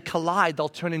 when they collide, they'll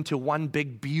turn into one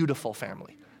big beautiful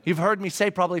family. You've heard me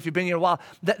say probably if you've been here a while,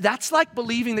 that's like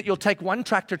believing that you'll take one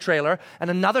tractor trailer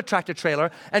and another tractor trailer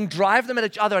and drive them at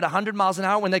each other at 100 miles an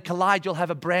hour. When they collide, you'll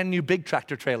have a brand new big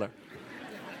tractor trailer.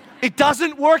 It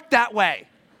doesn't work that way.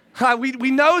 We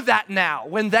know that now.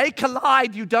 When they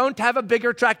collide, you don't have a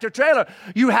bigger tractor trailer.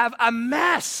 You have a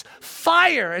mess,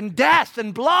 fire and death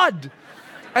and blood.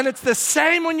 And it's the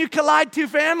same when you collide 2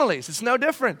 families. It's no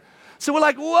different. So we're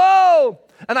like, whoa.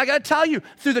 And I got to tell you,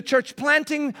 through the church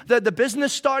planting, the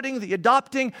business starting, the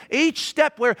adopting, each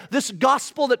step where this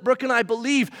gospel that Brooke and I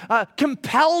believe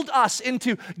compelled us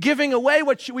into giving away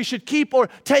what we should keep or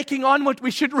taking on what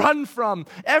we should run from.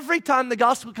 Every time the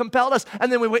gospel compelled us,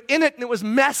 and then we were in it and it was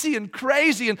messy and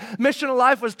crazy and missional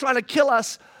life was trying to kill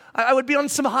us. I would be on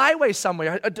some highway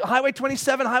somewhere, Highway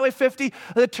 27, Highway 50,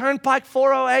 the Turnpike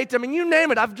 408. I mean, you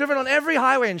name it. I've driven on every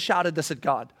highway and shouted this at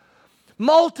God.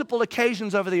 Multiple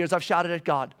occasions over the years, I've shouted at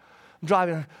God. I'm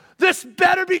driving, this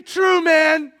better be true,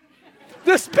 man.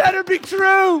 This better be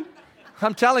true.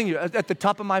 I'm telling you, at the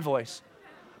top of my voice.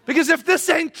 Because if this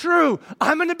ain't true,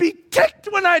 I'm going to be ticked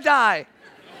when I die.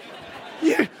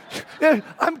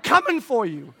 I'm coming for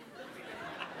you.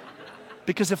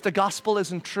 Because if the gospel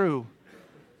isn't true,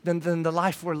 then the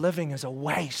life we're living is a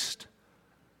waste.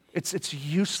 It's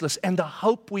useless. And the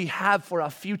hope we have for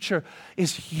our future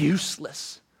is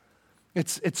useless.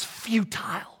 It's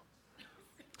futile.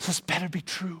 So this better be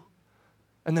true.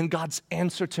 And then God's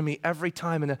answer to me every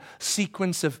time in a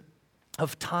sequence of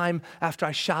time after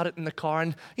I shout it in the car.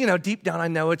 And, deep down I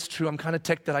know it's true. I'm kind of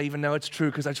ticked that I even know it's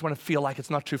true because I just want to feel like it's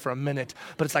not true for a minute.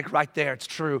 But it's like right there, it's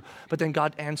true. But then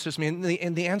God answers me.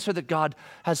 And the answer that God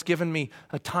has given me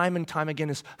time and time again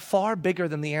is far bigger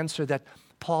than the answer that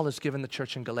Paul has given the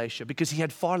church in Galatia because he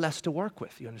had far less to work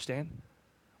with, you understand?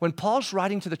 When Paul's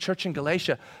writing to the church in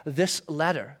Galatia, this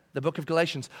letter, the book of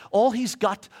Galatians, all he's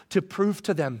got to prove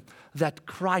to them that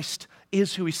Christ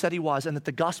is who he said he was and that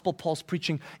the gospel Paul's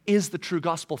preaching is the true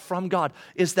gospel from God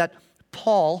is that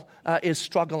Paul is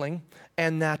struggling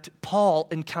and that Paul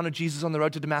encountered Jesus on the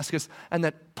road to Damascus and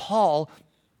that Paul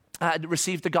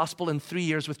received the gospel in 3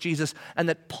 years with Jesus, and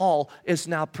that Paul is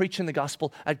now preaching the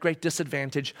gospel at great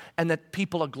disadvantage, and that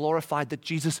people are glorified that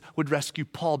Jesus would rescue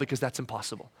Paul because that's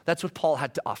impossible. That's what Paul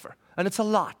had to offer. And it's a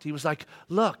lot. He was like,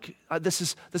 look, this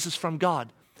is from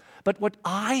God. But what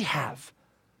I have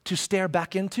to stare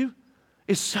back into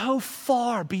is so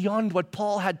far beyond what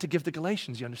Paul had to give the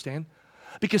Galatians, you understand?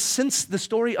 Because since the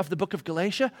story of the book of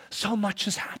Galatia, so much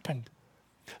has happened.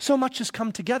 So much has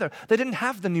come together. They didn't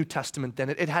have the New Testament then.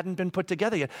 It hadn't been put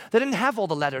together yet. They didn't have all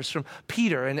the letters from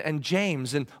Peter and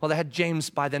James. They had James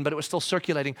by then, but it was still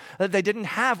circulating. They didn't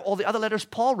have all the other letters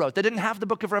Paul wrote. They didn't have the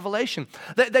book of Revelation.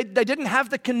 They didn't have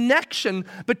the connection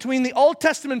between the Old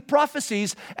Testament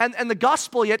prophecies and the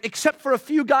gospel yet, except for a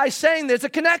few guys saying there's a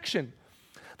connection.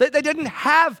 They didn't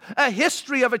have a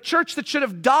history of a church that should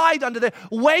have died under the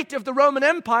weight of the Roman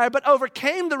Empire, but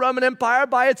overcame the Roman Empire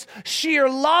by its sheer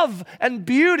love and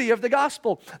beauty of the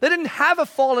gospel. They didn't have a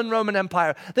fallen Roman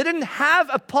Empire. They didn't have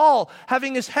a Paul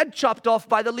having his head chopped off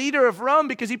by the leader of Rome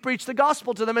because he preached the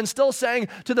gospel to them, and still saying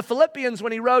to the Philippians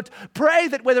when he wrote, "Pray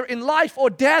that whether in life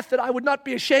or death that I would not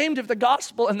be ashamed of the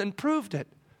gospel," and then proved it.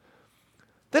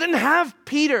 They didn't have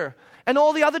Peter and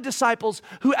all the other disciples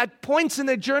who at points in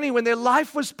their journey when their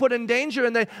life was put in danger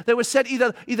and they were said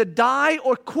either die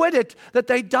or quit it, that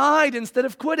they died instead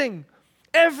of quitting.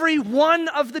 Every one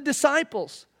of the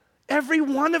disciples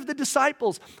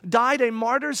died a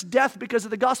martyr's death because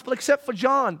of the gospel, except for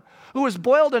John, who was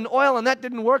boiled in oil, and that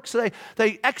didn't work, so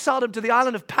they exiled him to the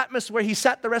island of Patmos, where he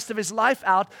sat the rest of his life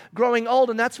out, growing old,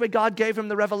 and that's where God gave him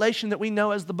the revelation that we know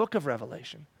as the book of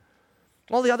Revelation.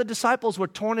 All the other disciples were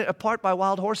torn apart by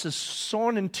wild horses,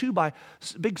 sawn in two by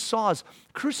big saws,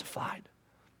 crucified.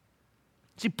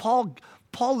 See, Paul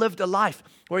lived a life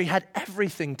where he had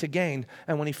everything to gain.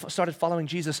 And when he started following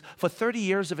Jesus, for 30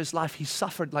 years of his life, he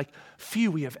suffered like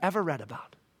few we have ever read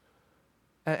about.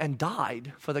 And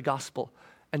died for the gospel.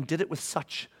 And did it with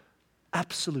such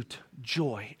absolute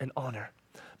joy and honor.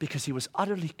 Because he was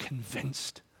utterly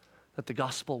convinced that the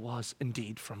gospel was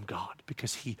indeed from God.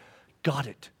 Because he got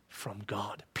it from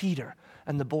God. Peter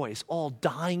and the boys all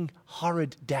dying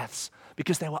horrid deaths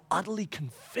because they were utterly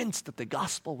convinced that the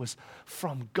gospel was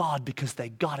from God, because they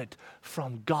got it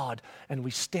from God, and we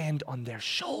stand on their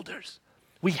shoulders.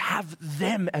 We have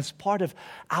them as part of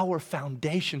our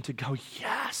foundation to go,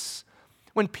 yes.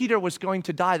 When Peter was going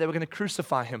to die, they were going to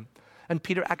crucify him. And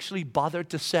Peter actually bothered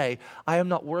to say, "I am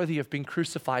not worthy of being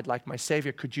crucified like my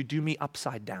Savior. Could you do me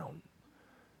upside down?"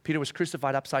 Peter was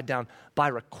crucified upside down by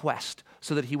request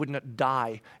so that he would not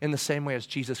die in the same way as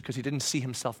Jesus, because he didn't see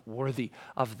himself worthy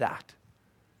of that.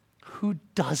 Who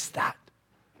does that?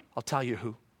 I'll tell you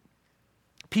who.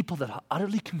 People that are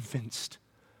utterly convinced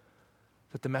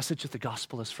that the message of the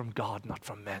gospel is from God, not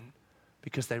from men,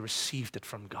 because they received it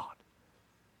from God.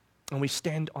 And we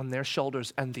stand on their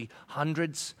shoulders, and the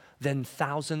hundreds, then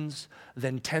thousands,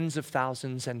 then tens of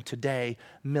thousands, and today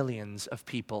millions of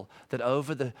people that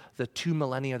over the 2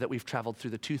 millennia that we've traveled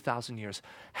through, the 2,000 years,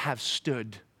 have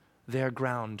stood their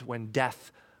ground when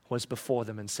death was before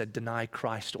them and said, "Deny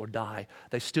Christ or die."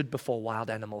 They stood before wild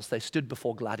animals. They stood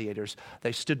before gladiators.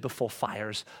 They stood before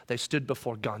fires. They stood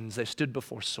before guns. They stood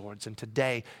before swords. And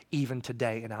today, even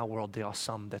today in our world, there are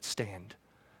some that stand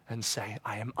and say,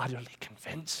 "I am utterly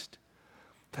convinced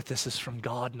that this is from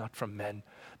God, not from men,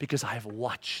 because I have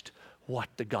watched what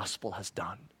the gospel has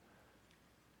done."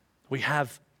 We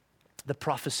have the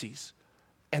prophecies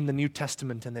and the New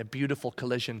Testament and their beautiful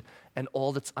collision and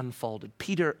all that's unfolded.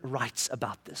 Peter writes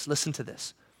about this. Listen to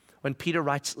this. When Peter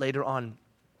writes later on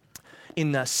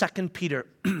in 2 Peter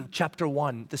chapter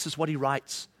 1, this is what he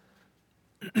writes.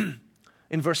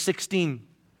 In verse 16,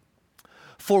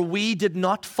 "For we did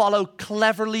not follow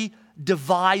cleverly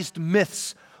devised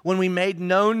myths when we made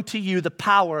known to you the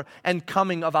power and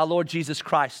coming of our Lord Jesus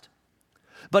Christ.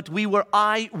 But we were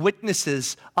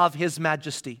eyewitnesses of his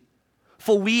majesty.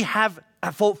 For when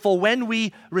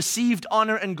he,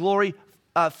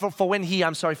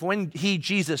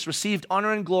 Jesus, received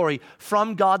honor and glory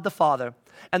from God the Father,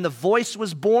 and the voice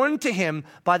was borne to him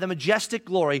by the majestic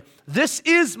glory, 'This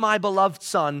is my beloved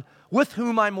Son, with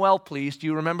whom I'm well pleased.'"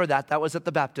 You remember that? That was at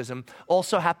the baptism.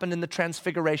 Also happened in the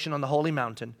transfiguration on the holy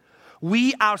mountain.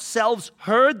 "We ourselves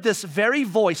heard this very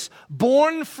voice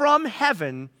born from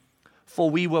heaven, for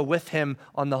we were with him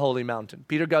on the holy mountain."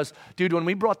 Peter goes, dude, when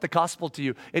we brought the gospel to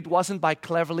you, it wasn't by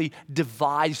cleverly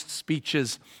devised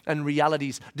speeches and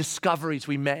realities, discoveries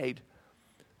we made.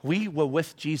 We were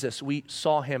with Jesus. We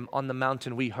saw him on the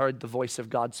mountain. We heard the voice of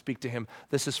God speak to him.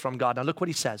 This is from God. Now look what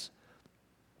he says.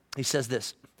 He says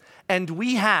this, "And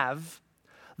we have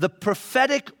the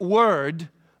prophetic word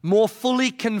more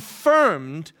fully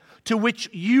confirmed, to which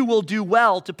you will do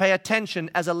well to pay attention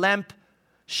as a lamp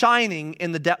shining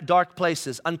in the dark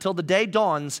places until the day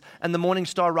dawns and the morning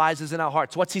star rises in our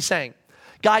hearts." What's he saying?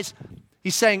 Guys,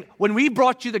 he's saying, when we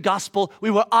brought you the gospel, we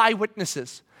were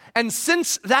eyewitnesses. And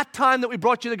since that time that we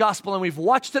brought you the gospel and we've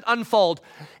watched it unfold,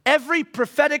 every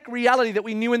prophetic reality that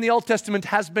we knew in the Old Testament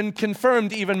has been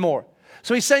confirmed even more.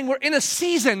 So he's saying we're in a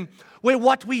season where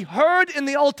what we heard in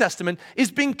the Old Testament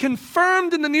is being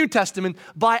confirmed in the New Testament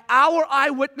by our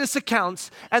eyewitness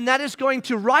accounts, and that is going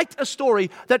to write a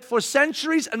story that for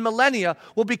centuries and millennia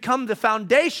will become the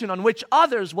foundation on which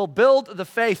others will build the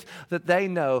faith that they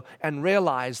know and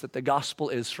realize that the gospel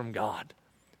is from God.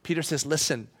 Peter says,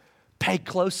 listen, pay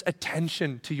close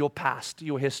attention to your past,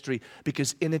 your history,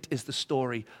 because in it is the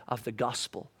story of the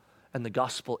gospel. and the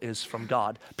gospel is from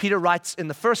God. Peter writes in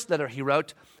the first letter he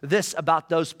wrote this about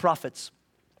those prophets.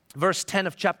 Verse 10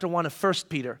 of chapter 1 of 1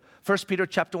 Peter. 1 Peter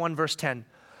chapter 1 verse 10.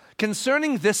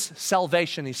 Concerning this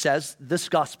salvation, he says, this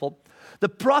gospel, the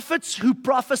prophets who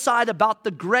prophesied about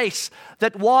the grace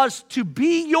that was to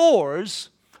be yours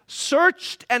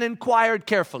searched and inquired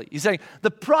carefully. He's saying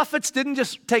the prophets didn't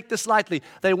just take this lightly.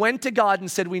 They went to God and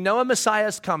said, we know a Messiah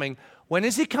is coming. When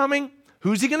is he coming?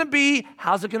 Who's he going to be?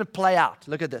 How's it going to play out?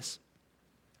 Look at this.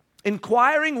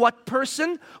 Inquiring what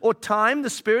person or time the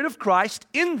Spirit of Christ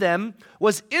in them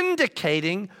was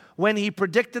indicating when he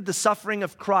predicted the suffering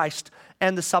of Christ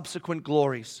and the subsequent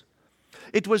glories.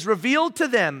 It was revealed to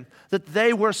them that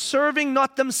they were serving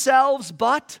not themselves,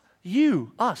 but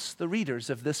you, us, the readers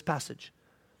of this passage,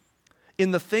 in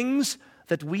the things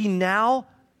that we now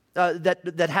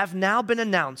that have now been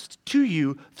announced to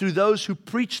you through those who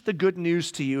preach the good news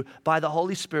to you by the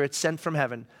Holy Spirit sent from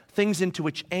heaven, things into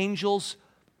which angels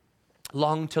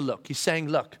long to look. He's saying,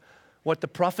 look, what the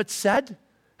prophet said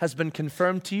has been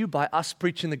confirmed to you by us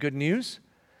preaching the good news.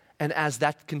 And as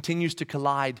that continues to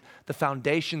collide, the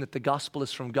foundation that the gospel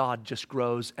is from God just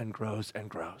grows and grows and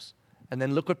grows. And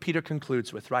then look what Peter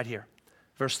concludes with right here.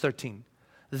 Verse 13.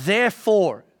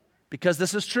 Therefore, because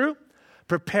this is true,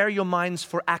 prepare your minds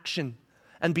for action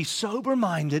and be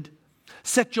sober-minded.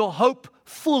 Set your hope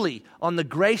fully on the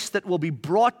grace that will be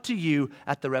brought to you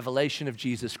at the revelation of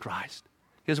Jesus Christ.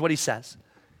 Here's what he says.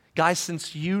 Guys,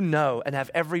 since you know and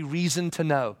have every reason to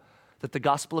know that the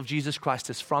gospel of Jesus Christ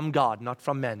is from God, not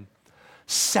from men,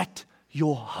 set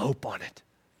your hope on it.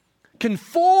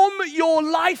 Conform your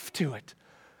life to it.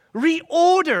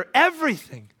 Reorder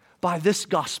everything by this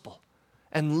gospel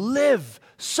and live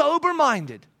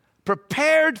sober-minded,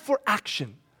 prepared for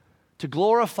action to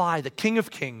glorify the King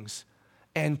of Kings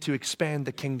and to expand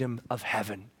the kingdom of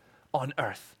heaven on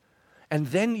earth. And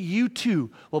then you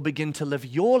too will begin to live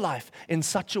your life in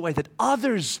such a way that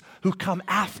others who come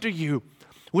after you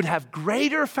would have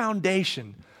greater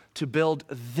foundation to build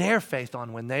their faith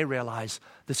on when they realize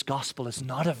this gospel is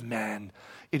not of man,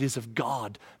 it is of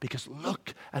God, because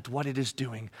look at what it is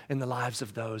doing in the lives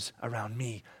of those around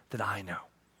me that I know.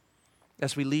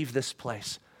 As we leave this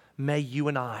place, may you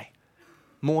and I,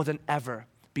 more than ever,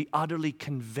 be utterly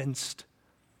convinced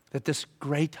that this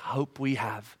great hope we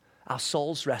have, our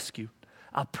souls rescued,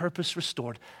 our purpose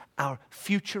restored, our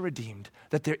future redeemed,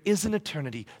 that there is an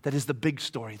eternity that is the big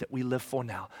story that we live for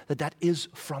now, that is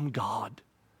from God.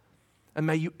 And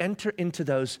may you enter into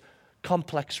those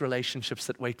complex relationships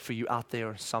that wait for you out there,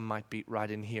 or some might be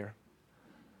right in here.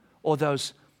 Or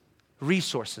those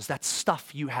resources, that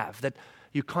stuff you have that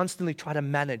you constantly try to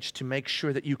manage to make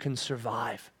sure that you can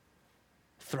survive,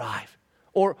 thrive.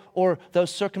 Or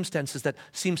those circumstances that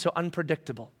seem so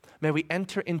unpredictable. May we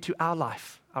enter into our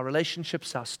life, our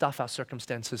relationships, our stuff, our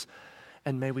circumstances,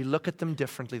 and may we look at them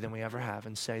differently than we ever have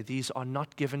and say, these are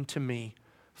not given to me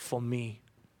for me,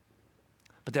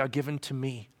 but they are given to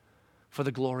me for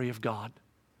the glory of God,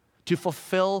 to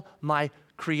fulfill my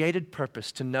created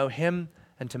purpose, to know Him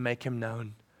and to make Him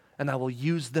known. And I will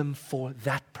use them for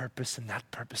that purpose and that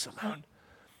purpose alone.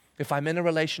 If I'm in a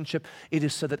relationship, it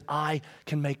is so that I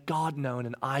can make God known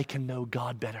and I can know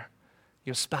God better.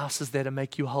 Your spouse is there to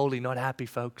make you holy, not happy,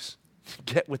 folks.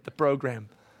 Get with the program.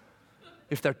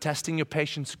 If they're testing your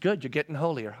patience, good, you're getting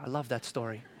holier. I love that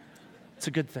story. It's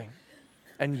a good thing.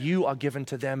 And you are given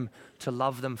to them to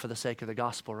love them for the sake of the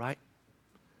gospel, right?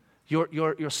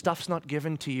 Your stuff's not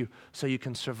given to you so you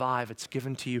can survive. It's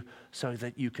given to you so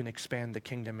that you can expand the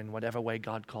kingdom in whatever way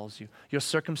God calls you. Your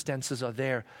circumstances are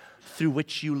there through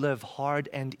which you live hard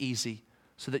and easy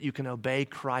so that you can obey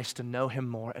Christ and know Him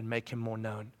more and make Him more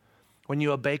known. When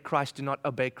you obey Christ, do not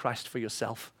obey Christ for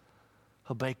yourself.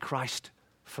 Obey Christ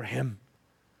for Him.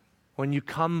 When you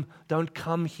come, don't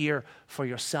come here for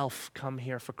yourself. Come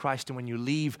here for Christ. And when you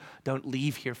leave, don't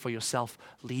leave here for yourself.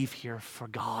 Leave here for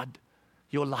God.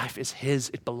 Your life is His.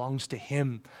 It belongs to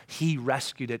Him. He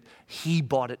rescued it. He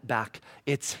bought it back.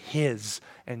 It's His,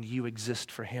 and you exist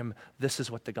for Him. This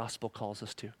is what the gospel calls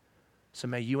us to. So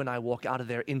may you and I walk out of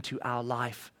there into our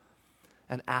life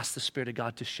and ask the Spirit of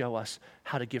God to show us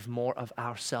how to give more of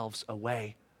ourselves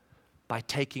away by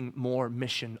taking more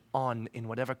mission on in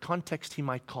whatever context He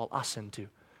might call us into,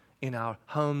 in our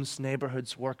homes,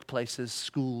 neighborhoods, workplaces,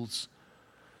 schools,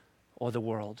 or the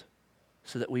world,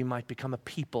 so that we might become a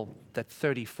people that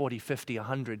 30, 40, 50,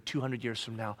 100, 200 years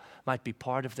from now might be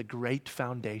part of the great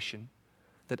foundation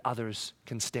that others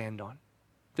can stand on.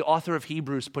 The author of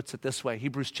Hebrews puts it this way,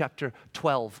 Hebrews chapter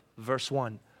 12, verse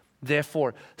 1.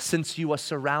 Therefore, since you are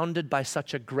surrounded by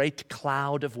such a great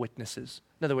cloud of witnesses,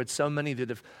 in other words, so many that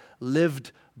have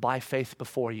lived by faith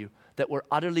before you, that we're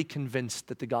utterly convinced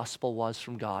that the gospel was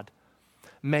from God.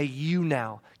 May you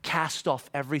now cast off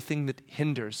everything that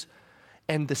hinders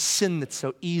and the sin that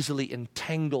so easily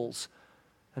entangles,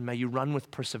 and may you run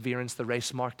with perseverance the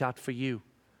race marked out for you.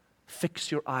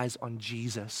 Fix your eyes on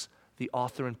Jesus, the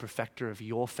author and perfecter of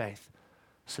your faith,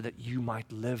 so that you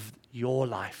might live your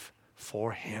life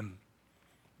for Him.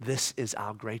 This is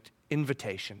our great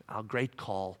invitation, our great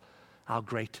call, our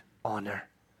great honor.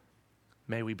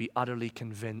 May we be utterly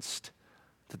convinced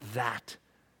that that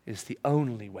is the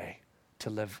only way to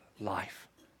live life,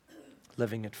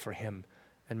 living it for Him.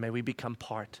 And may we become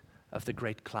part of the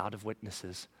great cloud of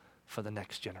witnesses for the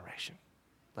next generation.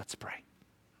 Let's pray.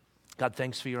 God,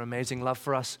 thanks for your amazing love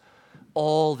for us,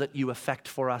 all that you effect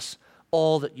for us,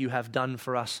 all that you have done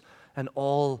for us, and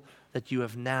all that you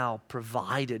have now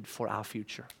provided for our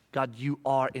future. God, you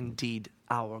are indeed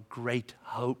our great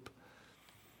hope.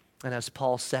 And as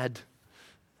Paul said,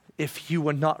 if you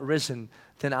were not risen,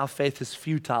 then our faith is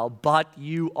futile, but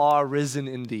you are risen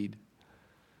indeed.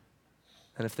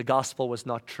 And if the gospel was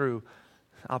not true,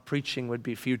 our preaching would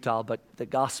be futile, but the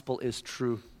gospel is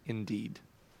true indeed.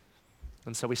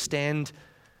 And so we stand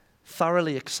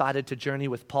thoroughly excited to journey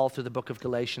with Paul through the book of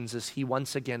Galatians as he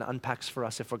once again unpacks for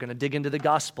us. If we're going to dig into the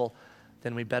gospel,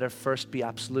 then we better first be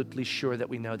absolutely sure that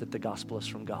we know that the gospel is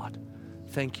from God.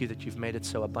 Thank you that you've made it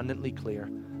so abundantly clear,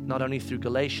 not only through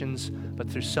Galatians, but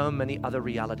through so many other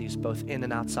realities, both in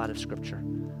and outside of Scripture.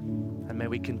 And may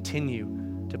we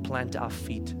continue to plant our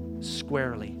feet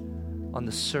squarely on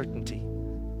the certainty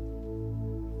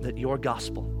that your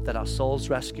gospel, that our souls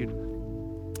rescued,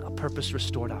 our purpose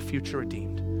restored, our future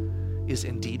redeemed, is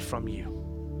indeed from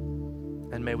you.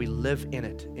 And may we live in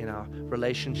it, in our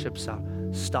relationships, our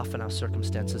stuff, and our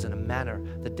circumstances in a manner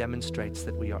that demonstrates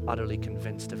that we are utterly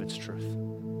convinced of its truth.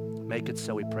 Make it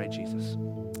so, we pray, Jesus.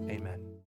 Amen.